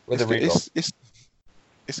 With a reroll.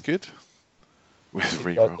 It's good. With a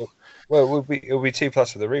reroll. Well, it'll be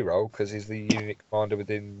 2+ for the reroll because he's the unit commander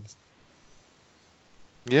within.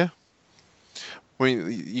 Yeah. I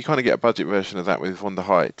mean, you kind of get a budget version of that with Von der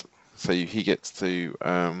Height. So he gets to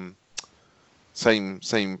same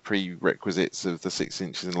prerequisites of the 6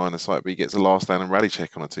 inches in line of sight, but he gets a last stand and rally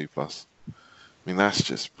check on a 2+. I mean, that's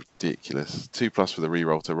just ridiculous. 2+ with a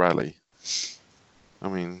reroll to rally. I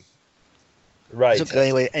mean, right. It's not going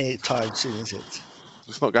anywhere anytime soon, is it?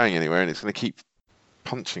 It's not going anywhere, and it's going to keep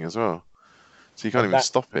punching as well. So you can't even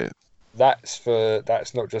stop it. That's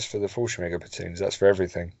not just for the Fallschirmjäger platoons. That's for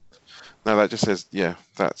everything. No, that just says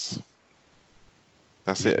that's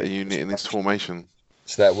it. A unit in this formation.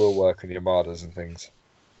 So that will work on your Mardas and things.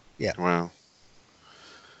 Yeah. Wow.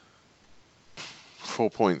 4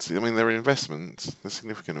 points. I mean, they're investments. They're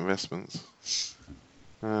significant investments.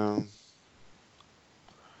 I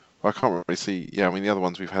can't really see. Yeah, I mean, the other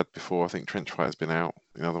ones we've had before, I think Trench Fighter's been out.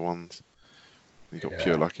 The other ones, you've got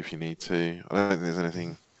Pure Luck if you need to. I don't think there's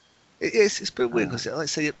anything. It's a bit weird because, like I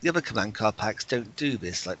say, the other command card packs don't do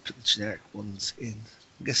this. Like, put the generic ones in.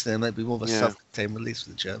 I guess there might be more of a self-contained release for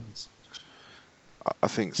the Germans. I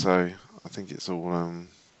think so. I think it's all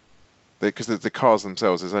because the cards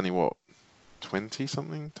themselves, there's only 20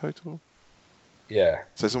 something total. Yeah.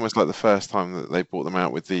 So it's almost like the first time that they brought them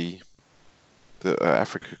out with the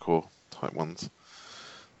Africa Corps type ones.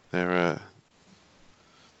 There's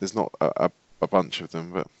not a bunch of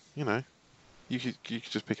them, but you could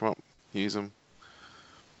just pick them up, use them.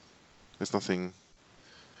 There's nothing.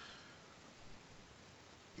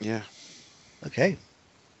 Yeah. Okay.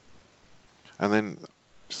 And then,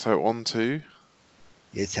 so on to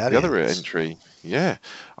the other entry. Yeah,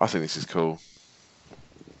 I think this is cool.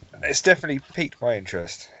 It's definitely piqued my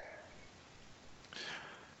interest.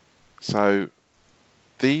 So,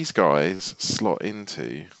 these guys slot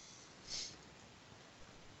into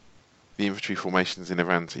the infantry formations in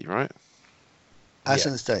Avanti, right? As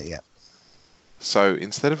in state, yeah. So,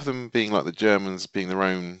 instead of them being like the Germans being their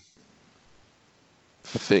own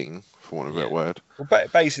thing, for want of a better word. Well,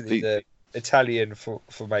 basically, the Italian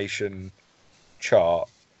formation chart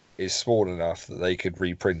is small enough that they could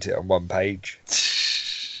reprint it on one page.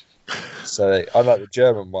 So, unlike the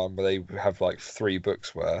German one, where they have like 3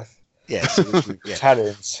 books worth. Yeah.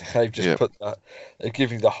 Italians, they've just put that. They're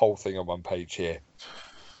giving the whole thing on one page here.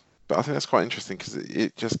 But I think that's quite interesting because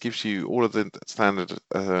it just gives you all of the standard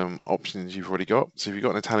options you've already got. So if you've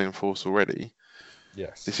got an Italian force already,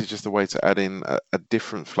 yes, this is just a way to add in a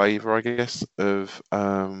different flavour, I guess, of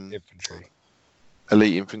infantry,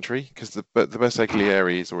 elite infantry. Because the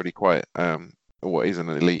Bersaglieri is already quite what is an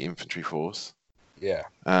elite infantry force. Yeah.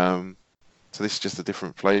 So this is just a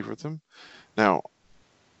different flavour of them. Now,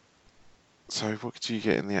 so what do you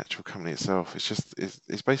get in the actual company itself? It's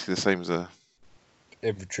basically the same as a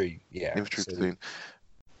infantry, infantry platoon.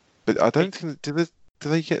 But I don't think do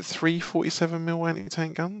they get 3 47mm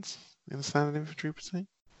anti-tank guns in the standard infantry platoon?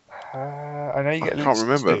 I know you get. I can't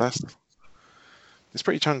remember. It's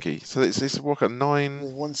pretty chunky. So it's what, a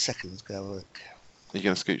 9. 1 second, go look. Are you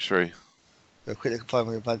going to scooch through? A quick look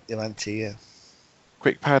at Avanti, yeah.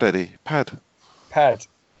 Quick pad, Eddie. Pad.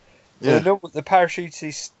 Yeah. The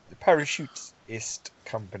parachutist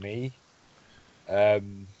company,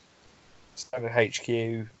 standard HQ,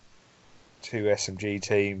 2 SMG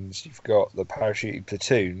teams. You've got the parachuting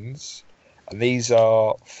platoons, and these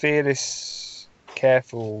are fearless,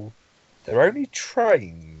 careful. They're only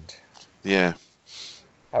trained. Yeah.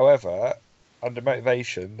 However, under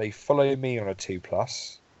motivation, they follow me on a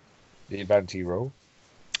 2+, the Avanti rule.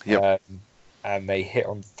 Yep. And they hit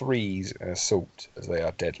on 3s and assault as they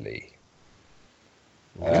are deadly.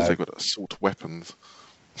 Because they've got assault weapons.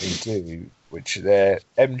 They do, which they're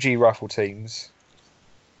MG rifle teams.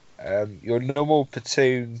 Your normal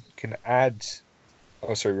platoon can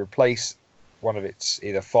replace one of its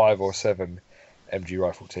either 5 or 7 MG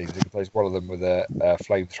rifle teams. You can replace one of them with a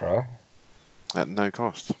flamethrower. At no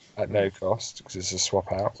cost. At no cost, because it's a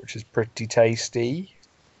swap out, which is pretty tasty.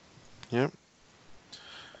 Yeah.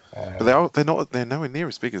 But they're nowhere near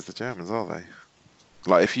as big as the Germans, are they?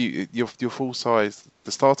 Like if your full size,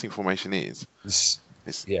 the starting formation is.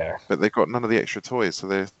 Yeah. But they've got none of the extra toys, so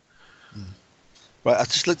they're. Right, I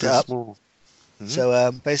just looked it up. Small. Mm-hmm.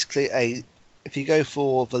 So basically, if you go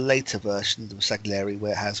for the later version of the Masaglari,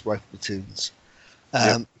 where it has rifle platoons,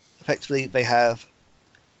 effectively they have,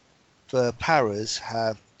 the Paras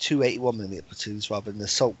have 2 81mm platoons rather than the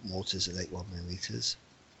assault mortars at 81mm.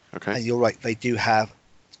 Okay. And you're right, they do have,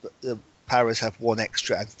 the Paras have 1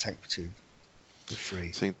 extra anti-tank platoon with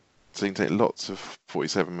 3. So you can take lots of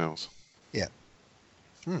 47 mils. Yeah.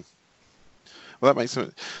 Well,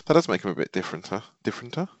 that does make them a bit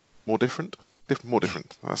differenter. More different. More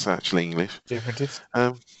different. That's actually English. Differentist.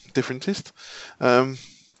 Differentist. So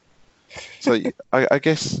I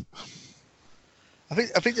guess. I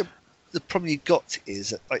think the problem you got is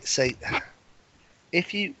that, like, say,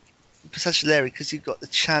 if you Masaglari, because you've got the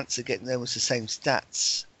chance of getting almost the same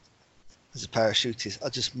stats as a parachutist, are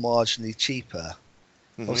just marginally cheaper.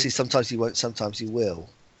 Mm-hmm. Obviously, sometimes you won't, sometimes you will.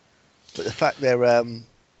 But the fact they're,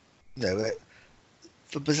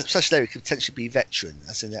 for Masaglari could potentially be veteran,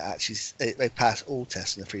 as in they pass all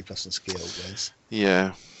tests on the 3+ on skill.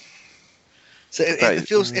 Yeah. So it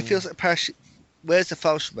feels like parachute. Whereas the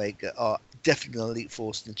Fallschirmjäger are definitely an elite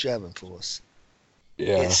force in the German force.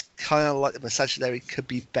 Yeah. It's kind of like the Masaglari could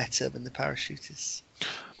be better than the parachutists.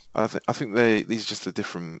 I think these are just a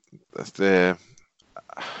different. They're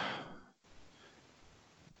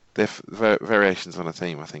variations on a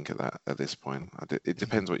team. I think at this point, it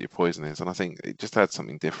depends what your poison is, and I think it just adds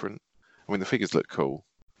something different. I mean, the figures look cool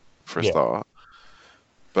for a start,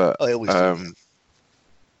 but I always do.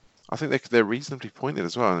 I think they're reasonably pointed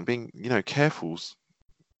as well, and being careful's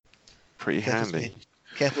pretty handy.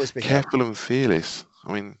 Careful and fearless.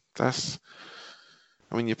 I mean,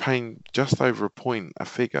 you're paying just over a point a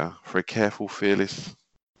figure for a careful, fearless.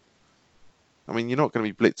 I mean, you're not going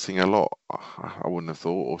to be blitzing a lot, I wouldn't have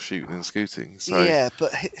thought, or shooting and scooting. So. Yeah,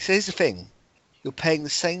 but here's the thing: you're paying the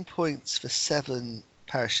same points for 7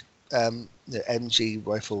 MG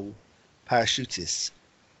rifle parachutists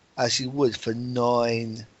as you would for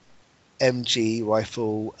 9 MG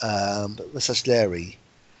rifle Masaglari,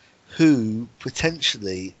 who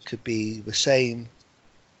potentially could be the same.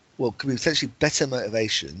 Well, could be potentially better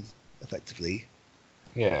motivation, effectively,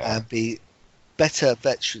 and be better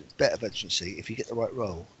veterancy if you get the right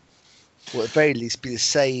role, or at the very least be the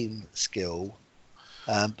same skill,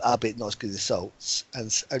 albeit not as good assaults,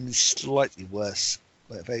 and only slightly worse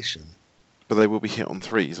motivation. But they will be hit on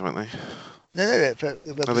 3s, won't they? No. But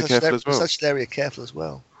are they careful as well? Masaglari are careful as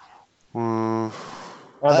well. And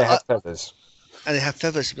they have feathers. And they have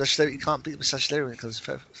feathers, but you can't beat Masaglari when it comes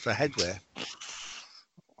for headwear.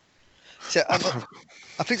 So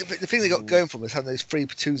I think the thing they got going for them is having those 3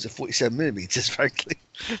 platoons of 47mm, frankly.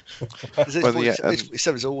 Those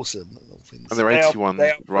 47 is awesome. And they're 81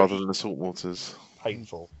 rather than assault mortars.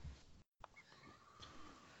 Painful.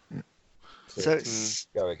 So it's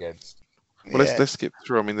go against. Well, let's skip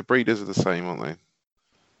through. I mean, the breeders are the same, aren't they?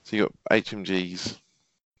 So you got HMGs.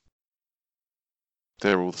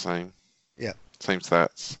 They're all the same. Yeah. Same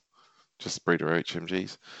stats. Just breeder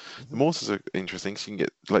HMGs. The mortars are interesting because you can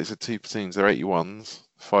get, like I said, 2 platoons. They're 81s,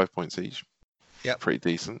 5 points each. Yeah. Pretty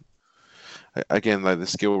decent. Again, though, the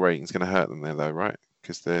skill rating is going to hurt them there, though, right?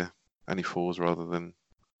 Because they're only 4s rather than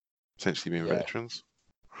potentially being veterans.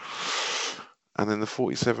 And then the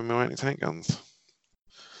 47mm anti-tank guns.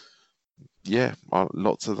 Yeah,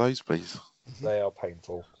 lots of those, please. They are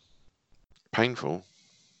painful. Painful?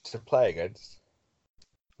 To play against.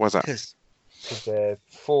 Why's that? Because they're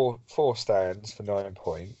four stands for 9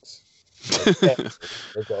 points. They've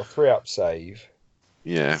got a 3-up save.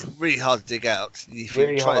 Yeah. It's really hard to dig out. If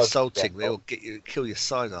you try assaulting, they will kill your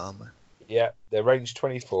sidearm. Yeah, they're range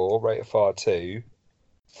 24, rate of fire 2,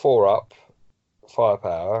 4-up,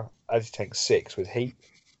 firepower, anti-tank 6 with heat.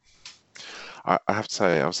 I have to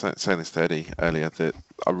say, I was saying this to Eddie earlier, that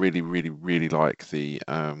I really, really, really like the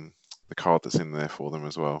card that's in there for them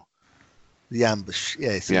as well. The ambush,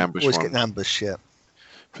 yeah. So The ambush always one. get an ambush, yeah.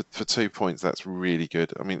 For 2 points, that's really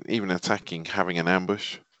good. I mean, even attacking, having an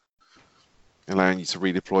ambush, allowing you to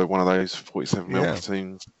redeploy one of those 47mm Yeah.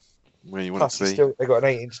 platoons where you want Plus, it to be. they got an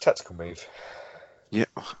 8-inch tactical move. Yeah.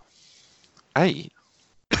 8?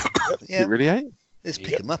 Yeah. Is it really 8? Let's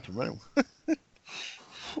pick Yep. them up and run them.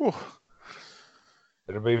 Whew.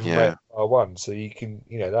 And a move Yeah. R1, so you can,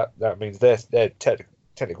 that means their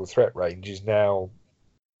technical threat range is now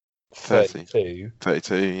 30. 32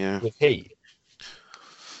 32, yeah. with heat.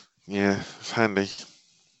 Yeah, it's handy. It's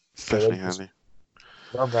So definitely they just handy.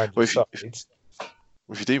 run round Well, your if sides.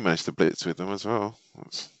 If you do manage to blitz with them as well,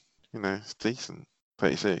 it's, it's decent.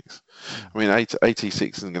 36. I mean,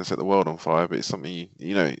 AT6 isn't going to set the world on fire, but it's something,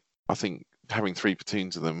 I think having 3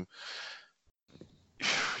 platoons of them,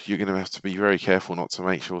 you're going to have to be very careful not to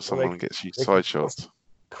make sure someone gets you side shots.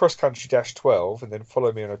 Cross country dash 12 and then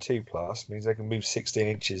follow me on a 2+ means they can move 16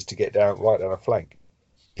 inches to get right down a flank.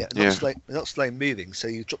 Yeah, Yeah. not slow moving, so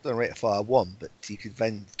you drop down rate of fire 1, but you could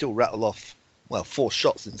then still rattle off 4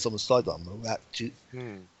 shots in someone's sidearm. It's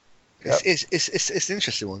an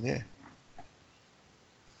interesting one, yeah.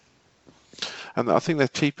 And I think they're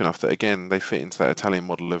cheap enough that, again, they fit into that Italian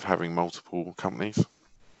model of having multiple companies.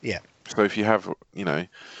 Yeah. So if you have,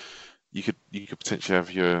 you could potentially have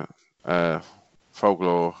your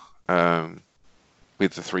Folklore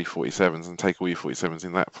with the 347s and take all your 47s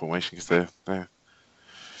in that formation because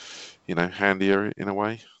they're handier in a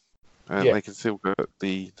way. And they can still get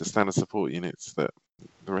the standard support units that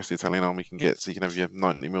the rest of the Italian army can get, so you can have your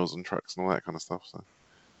 90mm on trucks and all that kind of stuff. So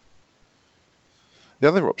the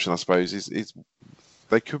other option, I suppose, is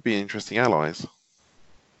they could be interesting allies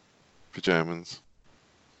for Germans.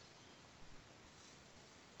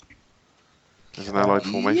 As an allied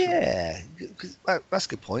formation. Yeah, that's a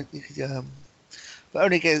good point. You could, but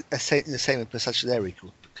only get in the same percentage area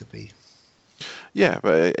could be. Yeah,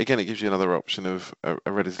 but again, it gives you another option of a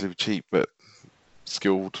relatively cheap but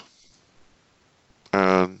skilled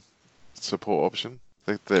support option.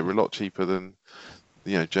 They're a lot cheaper than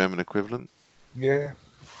the German equivalent. Yeah.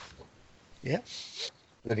 Yeah.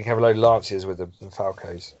 Then you can have a load of Lanciers with them and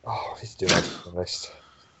Falcos. Oh, let's do that on the list.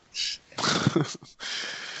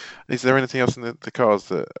 Is there anything else in the cars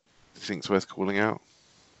that you think's worth calling out?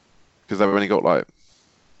 Because they've only got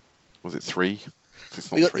was it 3? It's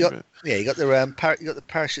not 3, but... Yeah, you got the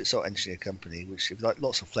Parachute Assault Engineer Company, which if you like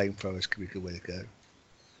lots of flamethrowers could be a good way to go.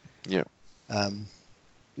 Yeah.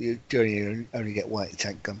 You only get 1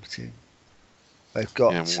 anti-tank gun platoon. They've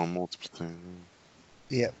got 1 mortar platoon.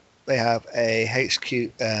 Yeah, they have a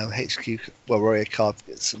HQ Warrior card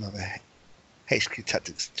gets another HQ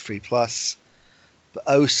Tactics 3+, but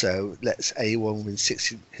also lets anyone within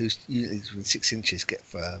 6 whose unit is within 6 inches get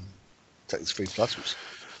Tactics 3+, which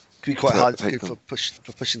could be quite hard to do for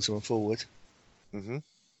pushing someone forward. Mm-hmm.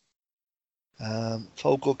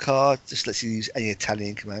 Folgore card just lets you use any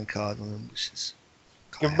Italian command card on them, which is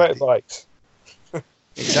Give them motorbikes.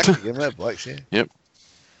 Exactly, give them motorbikes, yeah. Yep.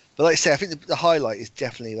 But like I say, I think the highlight is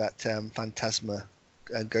definitely that Phantasma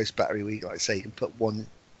Ghost Battery where you can put one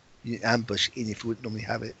ambush in if you wouldn't normally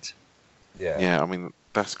have it. Yeah. Yeah, I mean,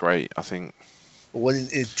 that's great. I think... Or one in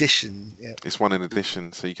addition, yeah. It's 1 in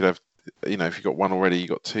addition, so you could have, if you've got 1 already, you've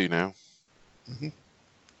got 2 now. Mm-hmm.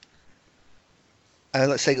 And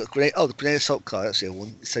let's say you got the Grenade Assault card, that's the other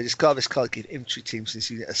one. So discard this card, give infantry teams this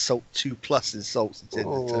unit Assault 2+ in assaults until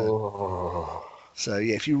end of turn. So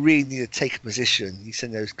yeah, if you really need to take a position, you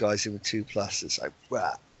send those guys in with 2+. It's like,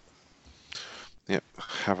 rah. Yep,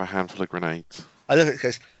 have a handful of grenades. I love it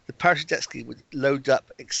because the parachute jet ski would load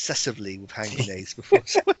up excessively with hand grenades before.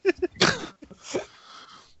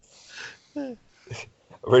 I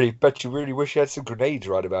really bet you really wish you had some grenades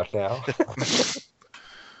right about now.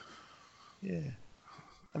 Yeah.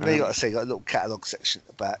 And then you got a little catalogue section at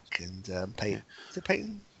the back and paint. Is it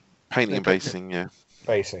painting? Painting and basing, yeah.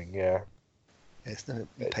 Basing, yeah. Yeah, it's no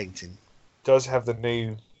painting. Does have the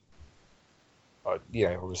new,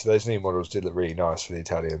 obviously those new models did look really nice for the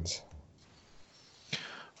Italians.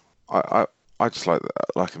 I just like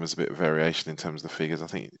them as a bit of variation in terms of the figures. I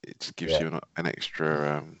think it just gives you an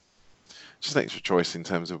extra, just an extra choice in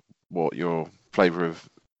terms of what your flavour of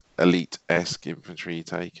elite-esque infantry you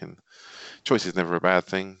take, and choice is never a bad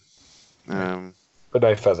thing. But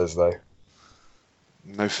no feathers though.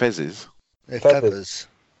 No fezzes. No feathers.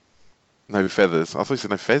 No feathers. I thought you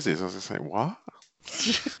said no fezzes. I was just saying, what?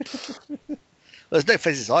 Well, there's no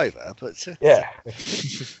feathers either, but yeah.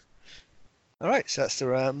 All right, so that's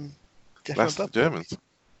the Germans.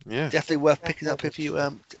 Yeah, definitely worth picking up if you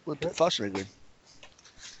would put faster in.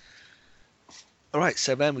 All right,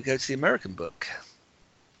 so then we go to the American book.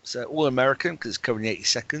 So all American because it's covering the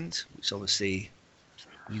 82nd, which obviously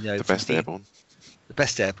you know The from best the airborne.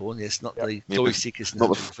 best airborne. Yes, not Yep. the Yeah, glory but seekers in not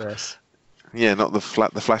the the first. Yeah, not the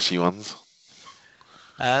flashy ones.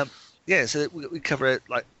 Yeah, so we cover it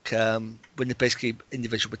like when the basically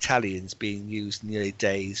individual battalions being used in the early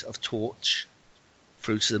days of Torch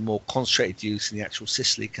through to the more concentrated use in the actual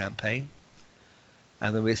Sicily campaign.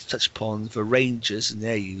 And then we touch upon the Rangers and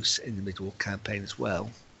their use in the Mid-War campaign as well.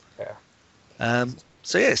 Yeah.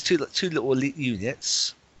 So yeah, it's two little elite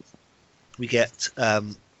units. We get They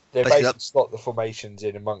basically basically slot the formations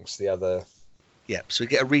in amongst the other. so we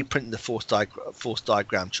get a reprint of the force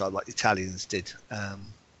diagram chart like the Italians did,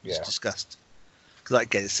 Yeah. discussed. Because like,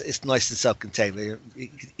 again, it's nice and self-contained. You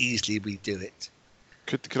can easily redo it.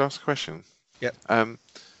 Could I ask a question? Yep.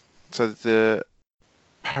 So the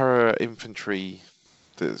para infantry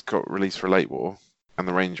that's got released for late war and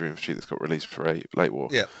the ranger infantry that's got released for late war.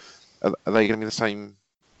 Yeah. Are they going to be the same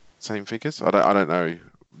figures? I don't know.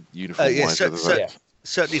 Uniform wise,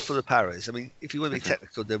 certainly for the paras. I mean, if you want to be Okay.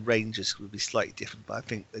 technical, the Rangers would be slightly different, but I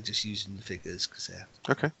think they're just using the figures because they're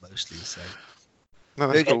Okay. mostly the same. No,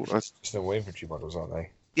 that's Okay. cool. Just normal infantry models, aren't they?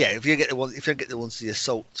 Yeah, if you don't get the ones the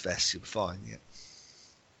assault vests, you'll be fine. Yeah.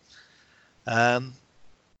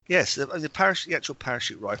 Yes, the actual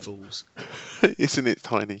parachute rifles. Isn't it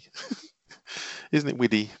tiny? Isn't it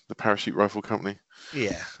Widdy, the parachute rifle company?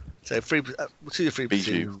 Yeah. So 2 to 3 Bijou.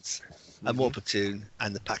 platoons, a more platoon,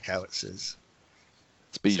 and the pack howitzers.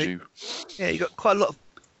 It's Bijou. Yeah, you got quite a lot of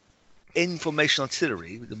in-formation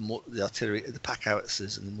artillery with the artillery, the pack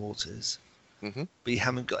howitzers, and the mortars. Mhm. But you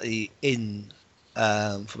haven't got the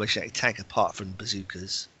formation tank apart from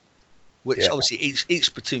bazookas, which Yeah. obviously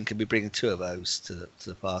each platoon can be bringing 2 of those to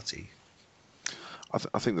the party.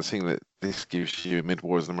 I think the thing that this gives you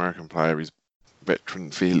mid-war as an American player is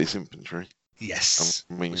veteran fearless infantry. Yes,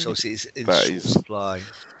 I mean, which obviously is in that short is- supply.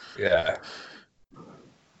 Yeah.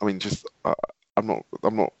 I mean, just I'm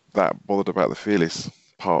not that bothered about the fearless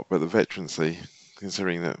part, but the veterancy,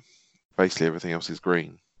 considering that basically everything else is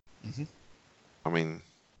green. Mhm. I mean,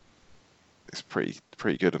 it's pretty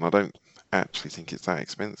good, and I don't actually think it's that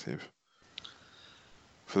expensive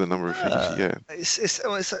for the number of figures you get.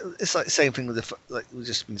 It's like the same thing with like we've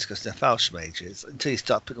just been discussing the Falch mages. Until you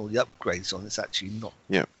start putting all the upgrades on, it's actually not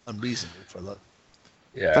unreasonable for a lot.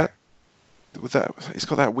 Yeah. With that, it's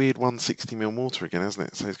got that weird 160mm mortar again, hasn't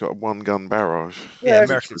it? So it's got a 1-gun barrage. Yeah,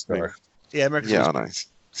 Americans Which- are. Yeah, America's Yeah, I always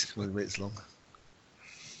been 6 mm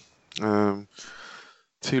long.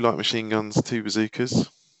 2 light machine guns, 2 bazookas.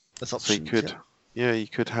 That's So options. you could, you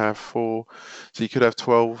could have 4. So you could have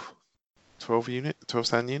 12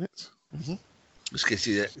 stand units. Which gives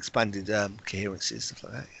you the expanded coherences, stuff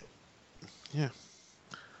like that. Yeah.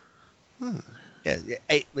 Yeah,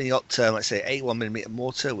 8 when you got let's say 81mm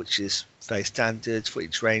mortar, which is very standard for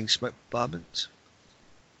each range smoke bombardment,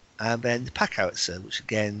 and then the pack howitzer, which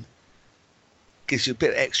again gives you a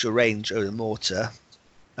bit of extra range over the mortar,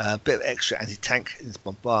 a bit of extra anti-tank in its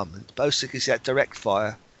bombardment, but also gives you that direct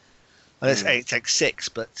fire. And it's anti-tank 6,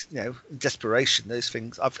 but in desperation, those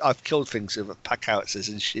things I've killed things with pack howitzers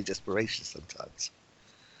in sheer desperation sometimes.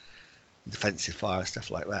 Defensive fire and stuff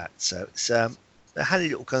like that. So it's they're handy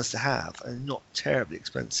little guns to have and not terribly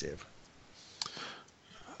expensive.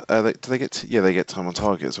 Do they get? They get time on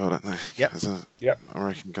target as well, don't they? Yep. As a Yep.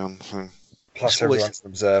 American gun. So. Plus It's always- everyone's an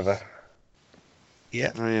observer.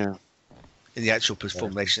 Yeah, Oh yeah. in the actual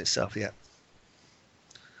formation itself. Yeah.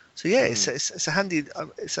 So yeah, it's a handy.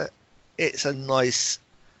 It's a nice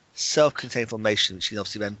self-contained formation which you can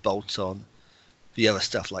obviously then bolt on the other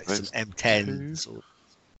stuff like some Those M10s or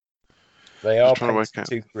They are trying to work painted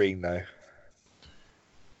too green though.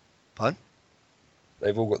 Pardon?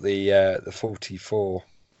 They've all got the 44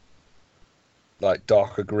 like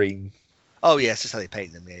darker green Oh yes, that's how they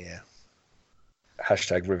paint them. Yeah.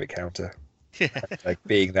 hashtag rivet counter. Yeah. Like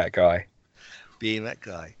being that guy. Being that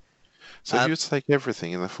guy. So if you were to take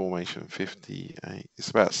everything in the formation, 58, it's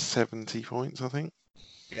about 70 points, I think.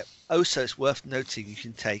 Yep. Also, it's worth noting you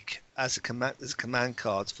can take as a command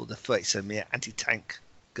cards for the 37mm anti-tank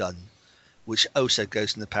gun, which also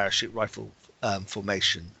goes in the parachute rifle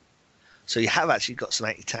formation. So you have actually got some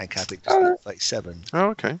anti-tank out of it, just not 37. Oh,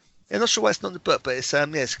 okay. Yeah, not sure why it's not in the book, but it's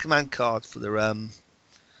it's a command card for the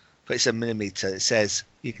 37mm. It says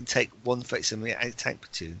you can take one 37mm anti-tank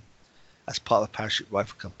platoon as part of a parachute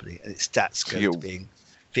rifle company, and its stats go to being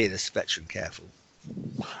fearless, veteran, careful.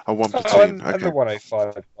 Oh, 1 Oh, platoon. and Okay. the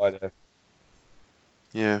 105 glider.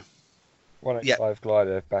 Yeah. 105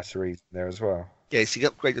 glider batteries in there as well. Yeah, so you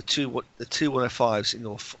upgrade the two 105s in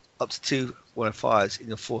your up to 2 105s in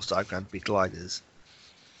your force diagram to be gliders.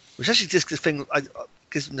 Which actually just gives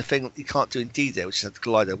them the thing that you can't do in D-Day, which is have the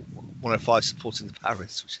glider 105 supporting the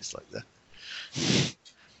Paris, which is like the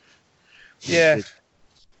Yeah.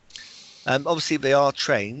 obviously they are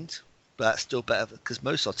trained, but that's still better because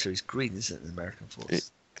most artillery is green, isn't it, in the American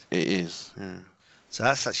force? It is, yeah. So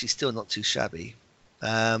that's actually still not too shabby.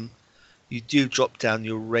 You do drop down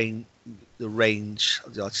the range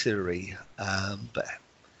of the artillery, but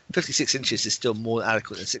 56 inches is still more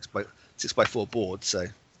adequate than 6x4 board. So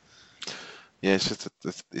Yeah, it's just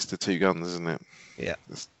it's the two guns, isn't it? yeah,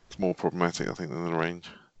 It's more problematic, I think, than the range.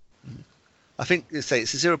 I think they say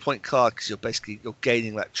it's a 0-point card because you're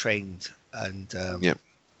gaining that trained and Yep.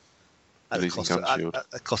 at the Losing cost gun of, shield.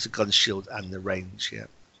 at the cost of gun shield and the range. Yeah,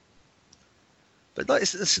 but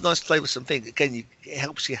it's a nice flavoursome thing. Again, it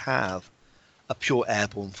helps you have a pure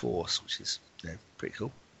airborne force, which is pretty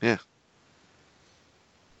cool. Yeah.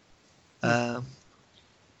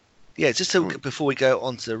 Yeah, just to, before we go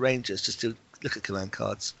on to the Rangers, just to look at command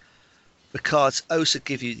cards. The cards also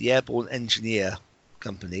give you the Airborne Engineer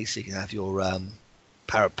Company, so you can have your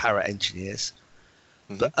para engineers.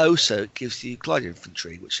 But also it gives you Glider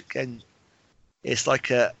Infantry, which again, it's like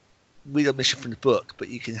a read mission from the book, but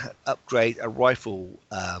you can upgrade a rifle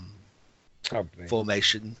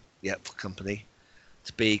formation, for company,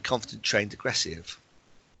 to be confident, trained, aggressive.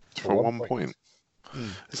 For 1 point.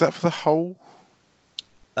 Is that for the whole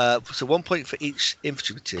So 1 point for each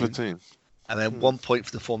infantry platoon? And then 1 point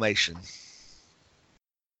for the formation.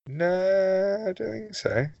 No, I don't think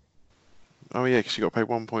so. Oh yeah, because you got to pay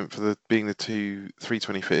 1 point for being the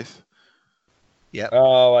 325th. Yeah.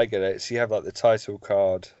 Oh, I get it. So you have like the title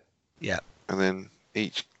card. Yeah. And then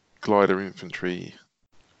each glider infantry.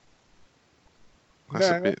 That's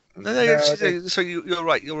a bit. No, so you're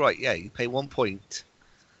right. You're right. Yeah, you pay 1 point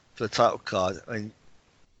for the title card. I mean,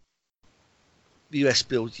 US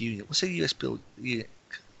build unit. What's a US build unit?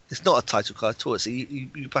 It's not a title card at all. So you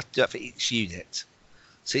have to do that for each unit.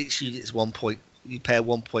 So each unit is 1 point. You pay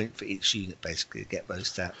 1 point for each unit basically to get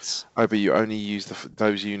those stats. Oh, but you only use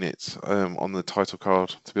those units on the title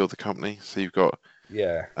card to build the company. So you've got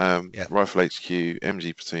Rifle HQ,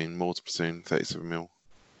 MG platoon, mortar platoon, 37mm.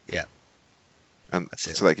 Yeah. And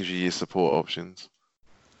so that gives you your support options.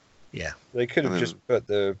 Yeah. They could have just put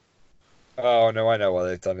the. Oh no, I know why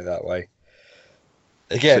they've done it that way.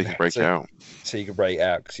 Again, so you can break it out. So you can break it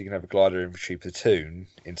out because you can have a glider infantry platoon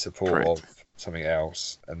in support of something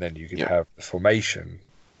else, and then you can have the formation.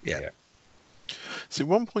 Yeah. See,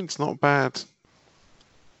 1 point's not a bad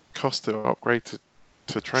cost to upgrade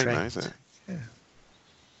to train, though, is it? Yeah.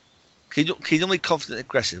 You're normally confident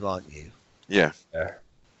aggressive, aren't you? Yeah. Yeah.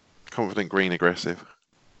 Confident green aggressive.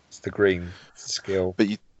 It's the green skill. But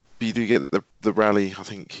you do get the rally. I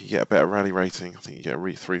think you get a better rally rating. I think you get a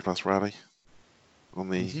 3+ rally on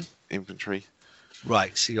the infantry.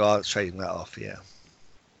 Right, so you are trading that off, yeah.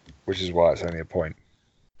 Which is why it's only a point.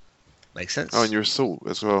 Makes sense. Oh, and your assault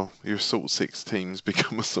as well. Your assault 6 teams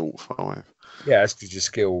become assault 5. Yeah, that's because your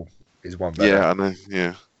skill is 1 better. Yeah, I know.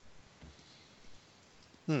 Yeah.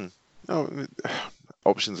 Oh,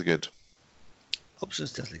 options are good.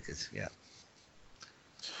 Options definitely good. Yeah.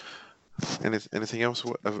 Anything else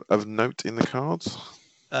of note in the cards?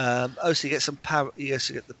 So you get some power. You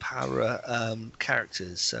also get the power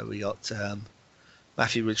characters. So we got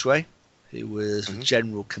Matthew Ridgway, who was the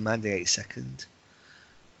general commanding 82nd.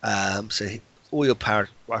 All your power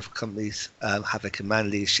rifle companies have a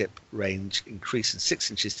command leadership range increase from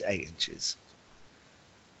 6 inches to 8 inches.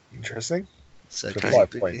 Interesting. So for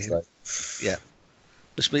 5 points, though. Yeah,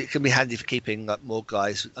 which can be handy for keeping more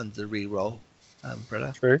guys under the reroll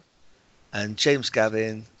umbrella. True. And James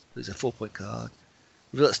Gavin, who's a 4-point card.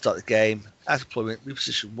 Reveal at the start of the game. At deployment,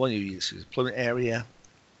 reposition 1 of your units to the deployment area.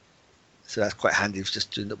 So that's quite handy for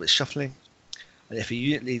just doing a little bit of shuffling. And if a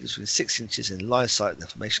unit leader is within 6 inches in line of sight of the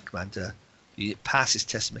formation commander, the unit passes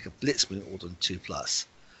test to make a blitz movement order on 2+.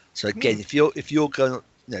 So again, if you're going,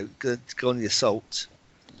 going to go on the assault,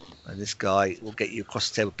 and this guy will get you across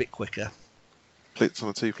the table a bit quicker. Blitz on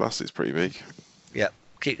a 2+ is pretty big. Yeah,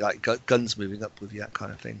 keep like guns moving up with you, that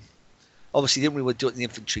kind of thing. Obviously, you didn't really want to do it in the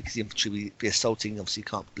infantry because the infantry would be assaulting. Obviously, you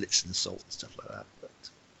can't blitz and assault and stuff like that. But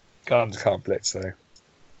guns can't blitz though.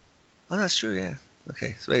 Oh, that's true. Yeah.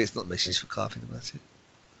 Okay, so maybe it's not the mission for carving about it.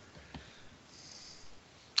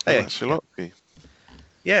 Anyway, that's your lucky.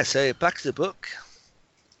 Yeah. So back to the book,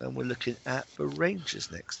 and we're looking at the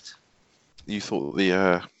Rangers next. You thought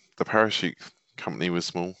the parachute company was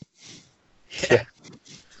small. Yeah.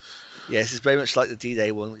 Yes, it's very much like the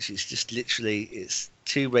D-Day one, which is just literally it's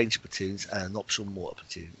 2 Ranger platoons and an optional mortar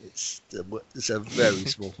platoon. It's a very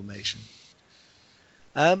small formation.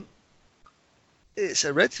 it's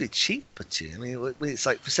a relatively cheap platoon. I mean, it's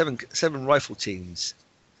like for seven rifle teams.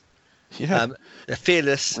 Yeah. They're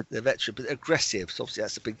fearless, they're veteran, but they're aggressive. So obviously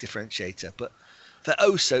that's a big differentiator. But they're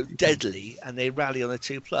also deadly, and they rally on a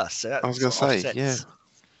 2+. So that I was going to sort of say, offsets. yeah.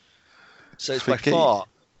 So it's by far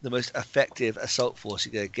the most effective assault force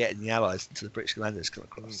you're going to get in the Allies until the British commanders come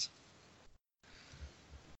across.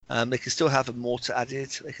 They can still have a mortar added.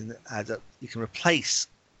 They can add up. You can replace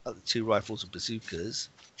up to 2 rifles with bazookas.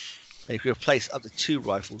 And you can replace up to 2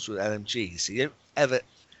 rifles with LMGs. So you don't ever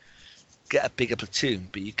get a bigger platoon,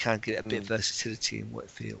 but you can get a bit of versatility in wet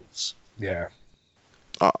fields. Yeah.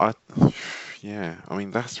 Yeah, I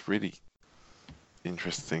mean, that's really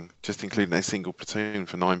interesting. Just including a single platoon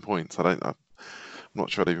for 9 points. I'm not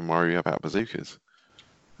sure I'd even worry about bazookas.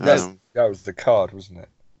 That was the card, wasn't it?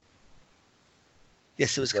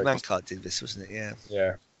 Yes, it was command card did this, wasn't it? Yeah.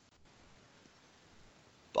 Yeah.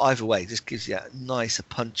 But either way, it just gives you a nicer,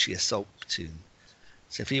 punchy assault platoon.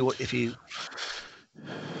 So if you,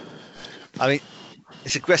 I mean,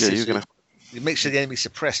 it's aggressive. Yeah, you make sure the enemy's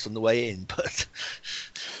suppressed on the way in, but.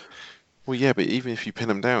 Well, yeah, but even if you pin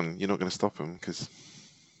them down, you're not going to stop them because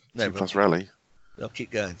 2+ rally. They'll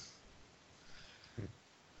keep going.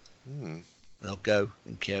 They'll go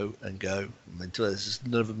and go and go until there's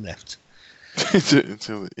none of them left.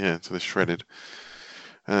 until they're shredded.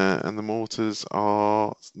 And the mortars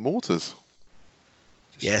are mortars.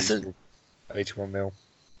 Yes, 81 mil.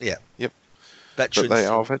 Yeah. Yep. Veterans. But they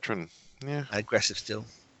are veteran. Yeah. Aggressive still.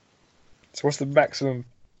 So what's the maximum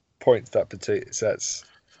points that platoon? So that's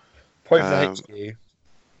point for the HQ.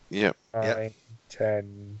 Yep. 9,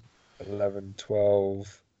 10, 11,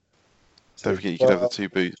 12. Don't forget you could have the two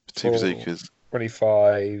bazookas.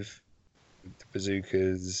 25. The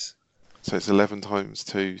bazookas. So it's 11 times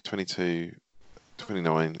 2, 22,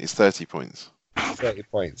 29. It's 30 points. 30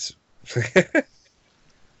 points.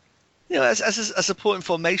 As a supporting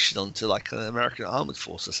formation onto like an American armored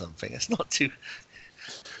force or something, it's not too.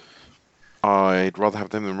 I'd rather have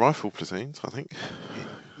them than rifle platoons, I think.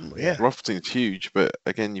 Yeah. Rifle platoon's huge, but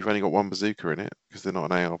again, you've only got 1 bazooka in it because they're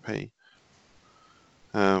not an ARP.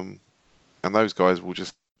 And those guys will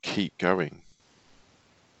just keep going.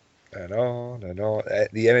 And on and on.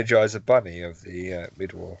 The Energizer Bunny of the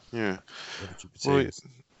mid-war. Yeah. Well,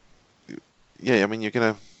 yeah, I mean, you're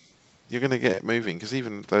gonna get moving because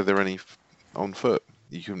even though they're only on foot,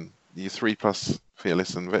 you're 3+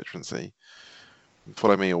 fearless and veterancy.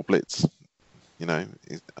 Follow me or blitz, are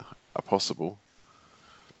possible.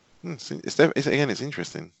 It's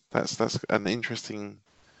interesting. That's an interesting.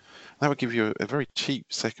 That would give you a very cheap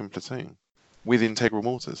second platoon with integral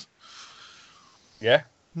mortars. Yeah.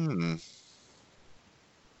 No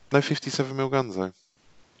 57mm guns though.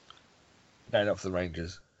 No, not for the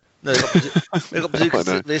Rangers. No, they've got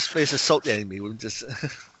bazookas. This assault the enemy. We'll just.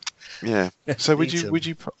 Yeah. So would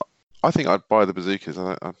you? I think I'd buy the bazookas.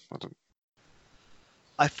 I don't.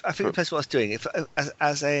 I think it depends what I was doing. If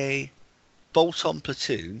as a bolt-on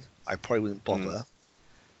platoon, I probably wouldn't bother.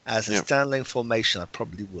 As a standalone formation, I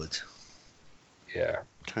probably would. Yeah.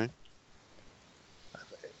 Okay.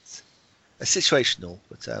 It's situational,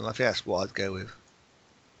 but I think that's what I'd go with.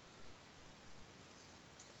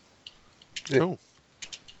 Cool.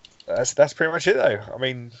 That's pretty much it, though. I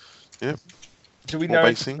mean, yeah. Do we know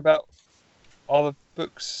anything about all the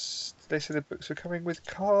books? Did they say the books are coming with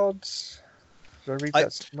cards? Did I read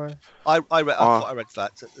that somewhere? I read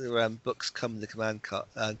that the books come with the command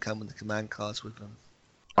cards with them.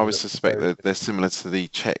 I would suspect that they're similar to the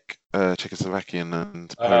Czechoslovakian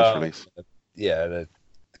and Polish release. Yeah, the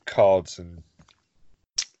cards and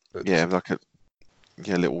books. Yeah, like a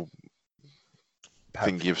little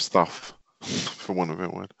thingy of stuff, for want of a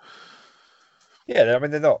better word. Yeah, I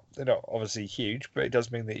mean they're not obviously huge, but it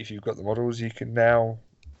does mean that if you've got the models, you can now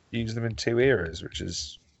use them in 2 eras, which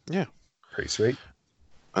is pretty sweet.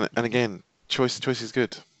 And again, choice is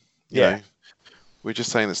good. You know, we're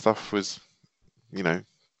just saying that stuff was,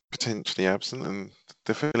 potentially absent, and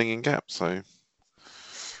they're filling in gaps. So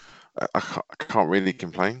I can't really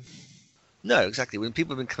complain. No, exactly. When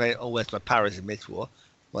people have been complaining, "Oh, where's my Paris in mid-war?"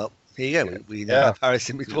 Well, here you go. We now have Paris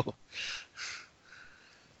in mid-war.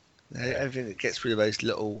 Everything that gets rid of those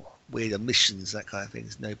little weird omissions, that kind of thing,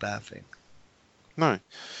 is no bad thing. No,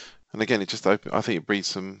 and again, it just I think it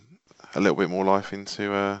breathes a little bit more life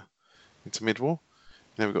into mid-war.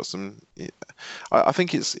 We've got some. I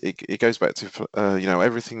think it goes back to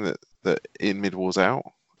everything that in mid-war's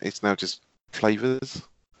out. It's now just flavors.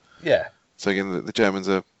 Yeah. So again, the Germans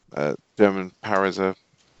are German paras are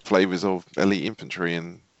flavors of elite infantry,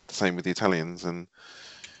 and the same with the Italians, and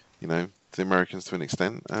the Americans to an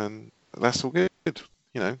extent, and that's all good.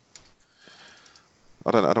 I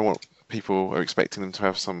don't want people are expecting them to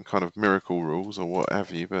have some kind of miracle rules or what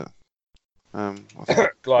have you, but I think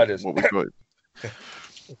Gliders. what we've got,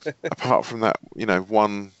 apart from that,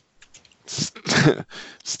 one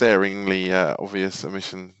staringly obvious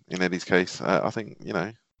omission in Eddie's case, I think,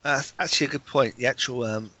 That's actually a good point. The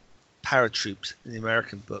actual paratroops in the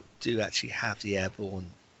American book do actually have the airborne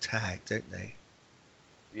tag, don't they?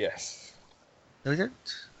 Yes. No, they don't.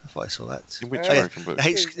 I thought I saw that. in which Oh, yeah. American book?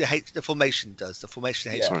 The formation does. The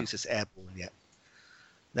formation Yeah. HQ says airborne. Yeah.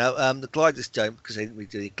 Now the gliders don't, because they didn't really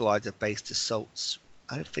do any glider-based assaults.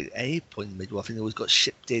 I don't think at any point in the mid-war. I think they always got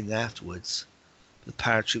shipped in afterwards. The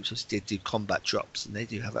paratroops obviously did do combat drops, and they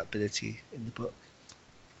do have that ability in the book.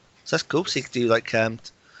 So that's cool. So you could do like you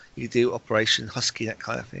could do Operation Husky, that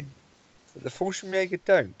kind of thing. But the Fallschirmjäger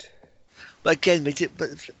don't. But again,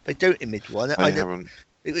 they don't in mid-war. They I know, haven't.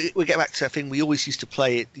 we get back to that thing. We always used to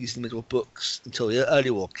play it using the mid-war books until the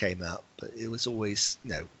early war came out, but it was always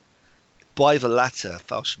by the latter,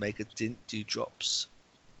 Fallschirmjäger didn't do drops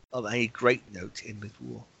of any great note in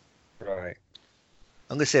mid-war. Right.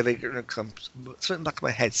 I'm going to say they're going to come. Something back in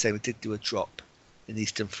my head saying we did do a drop in the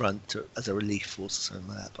Eastern Front as a relief force or something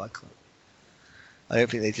like that, but I don't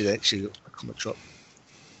think they did actually a combat drop.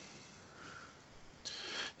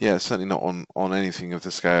 Yeah, certainly not on anything of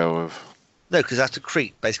the scale of. No, because after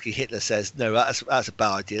Crete, basically Hitler says, no, that's a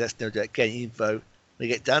bad idea. Let's never do it again. Even though when we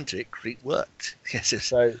get down to it, Crete worked. Yes, it's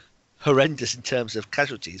So horrendous in terms of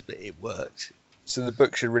casualties, but it worked. so the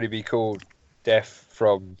book should really be called Death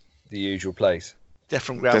from the Usual Place. Death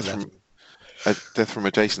from ground Death level. Death from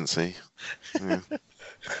adjacency. Yeah.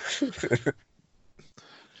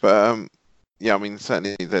 But yeah, I mean,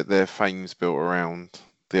 certainly their fame's built around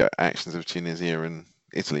the actions of Tunisia and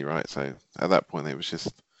Italy, right? So at that point, it was just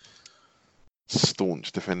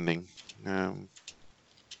staunch defending. Yeah.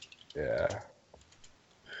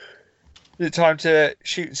 Is it time to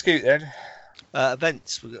shoot and scoot then?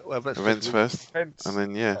 Events. Events first, Events. and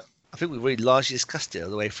then yeah, I think we really largely discussed it all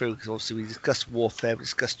the way through, because obviously we discussed warfare, we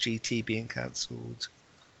discussed GT being cancelled.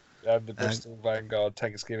 The Bristol Vanguard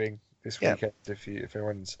Thanksgiving this Yeah. weekend, if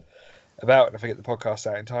anyone's about, and if I get the podcast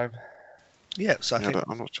out in time. Yeah, so I yeah, think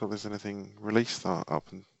I'm not sure there's anything released up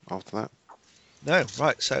and after that. no,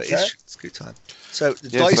 right. So Okay. it's shoot and scoot time. So the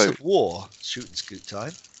Yeah, Dice so- of War shoot and scoot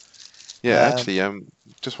time. Yeah, Um, actually,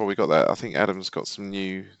 just while we got that, I think Adam's got some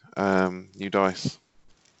new dice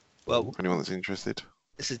Well, for anyone that's interested.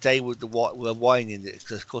 it's a day with we're whining it,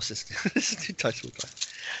 because of course it's a new Dice of War time.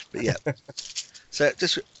 But yeah, so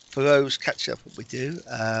just for those catch up what we do.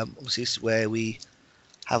 Obviously, this is where we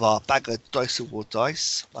have our bag of Dice of War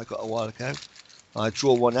dice I got a while ago. I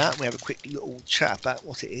draw one out and we have a quick little chat about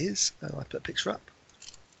what it is. And I put a picture up.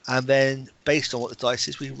 And then, based on what the dice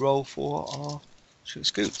is, we roll for our shoot and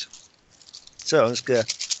scoot. So I'm just going to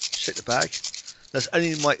shake the bag. That's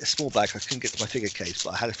only a small bag. I couldn't get to my figure case,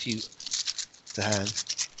 but I had a few to hand.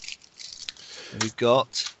 And we've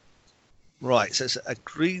got... Right, so it's a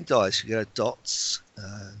green dice. You get dots.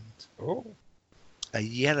 And Oh, a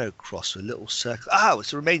yellow cross with a little circle. Oh,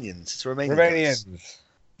 it's the Romanians. It's the Romanian dice. Romanians.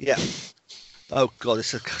 Yeah. Oh god,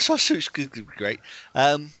 it's a shoot could be great.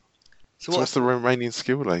 So So what's the Romanian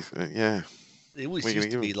skill like? Yeah, it always what are you used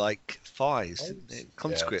to gonna be give like fives, didn't Fives? it?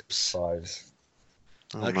 Conscripts. Fives.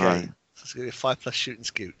 oh, Okay. no. So it's gonna be a 5+ shoot and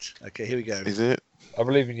scoot. Okay, here we go. Is it? I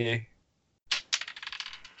believe in you.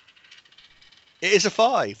 It is a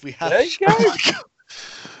 5. We have. There you go.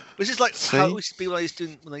 Which is like See? how it used to be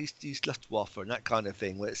when I used to use Luftwaffe and that kind of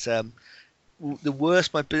thing, where it's the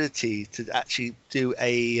worst my ability to actually do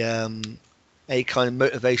a kind of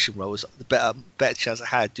motivation roll was the better chance I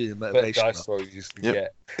had doing the But motivation dice roll. roll you used to Yep.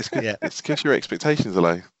 get. It's good. Yeah. It's because your expectations are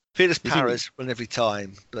low. Fearless You think- Paras run every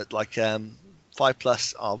time, but like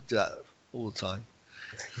 5+, I'll do that all the time.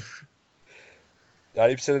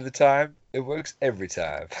 90% of the time, it works every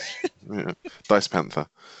time. Yeah. Dice Panther.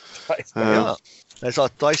 Dice Um, Yeah. There's our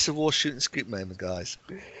Dice of War shoot and scoot moment, guys.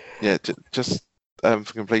 Yeah, just for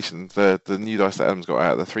completion, the new dice that Adam's got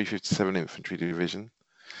out, the 357 Infantry Division.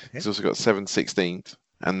 He's also got 7 16th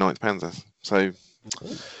and 9th Panzer. So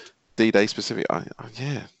D-Day specific.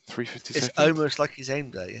 Yeah, 357. It's almost like he's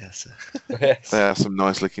aimed at, yes. yes. There are some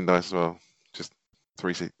nice looking dice as well. Just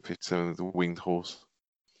 357 with the winged horse.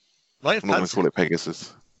 Right, I'm not going to call it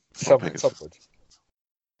Pegasus. It's not Pegasus. Somewhat.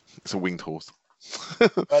 It's a winged horse.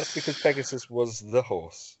 That's because Pegasus was the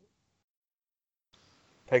horse.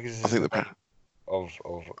 Pegasus I think is the the name of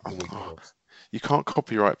the winged Oh. horse. You can't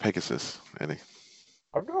copyright Pegasus, Eddie.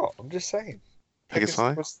 I'm not. I'm just saying.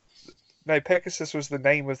 Pegasi? Pegasus was the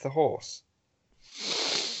name of the horse.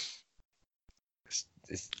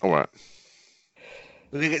 It's All right.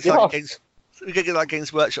 We're going to get Yeah. started against... We could get like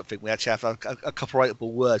Games Workshop thing. We actually have a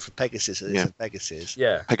copyrightable word for Pegasus. And Yeah. it's Pegasus.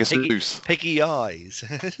 Yeah. Pegasus. Piggy eyes.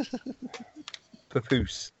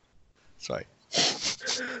 Papoose. Sorry.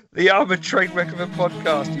 The Armoured Trainwreck of a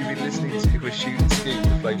podcast you've been listening to was Shoot and Scoop,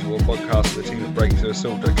 the Flames of War podcast of the team at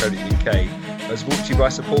BreakthroughAssault.co.uk, as brought to you by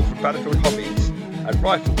support from Battlefield Hobbies and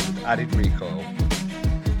rifles with added recoil.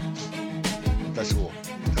 That's all.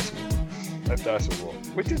 And Dice of War.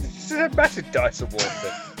 Which is a massive Dice of War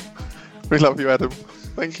thing. We love you, Adam.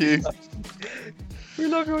 Thank you. We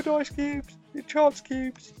love your dice cubes, your chance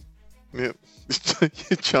cubes. Yeah.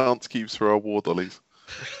 Your chance cubes for our war dollies.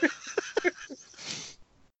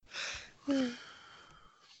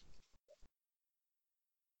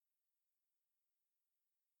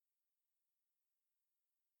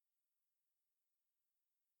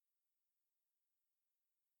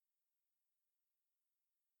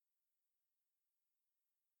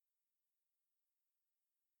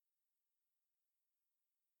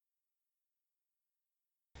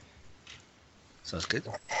 Sounds good.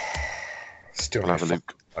 Still We'll have a no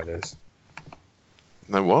look. gliders.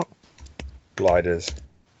 No what? Gliders.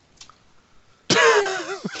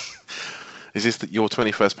 Is this your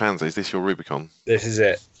 21st Panzer? Is this your Rubicon? This is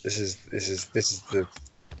it. This is the.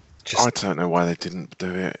 Just, I don't know why they didn't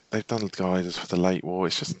do it. They've done gliders for the late war.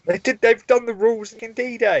 It's just they've done the rules in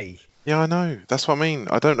D-Day. yeah, I know. That's what I mean.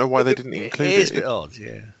 I don't know why they didn't include It is it. a bit odd,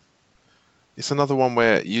 yeah. It's another one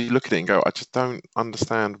where you look at it and go, I just don't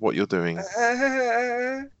understand what you're doing.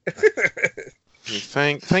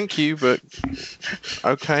 Thank you, but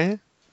okay.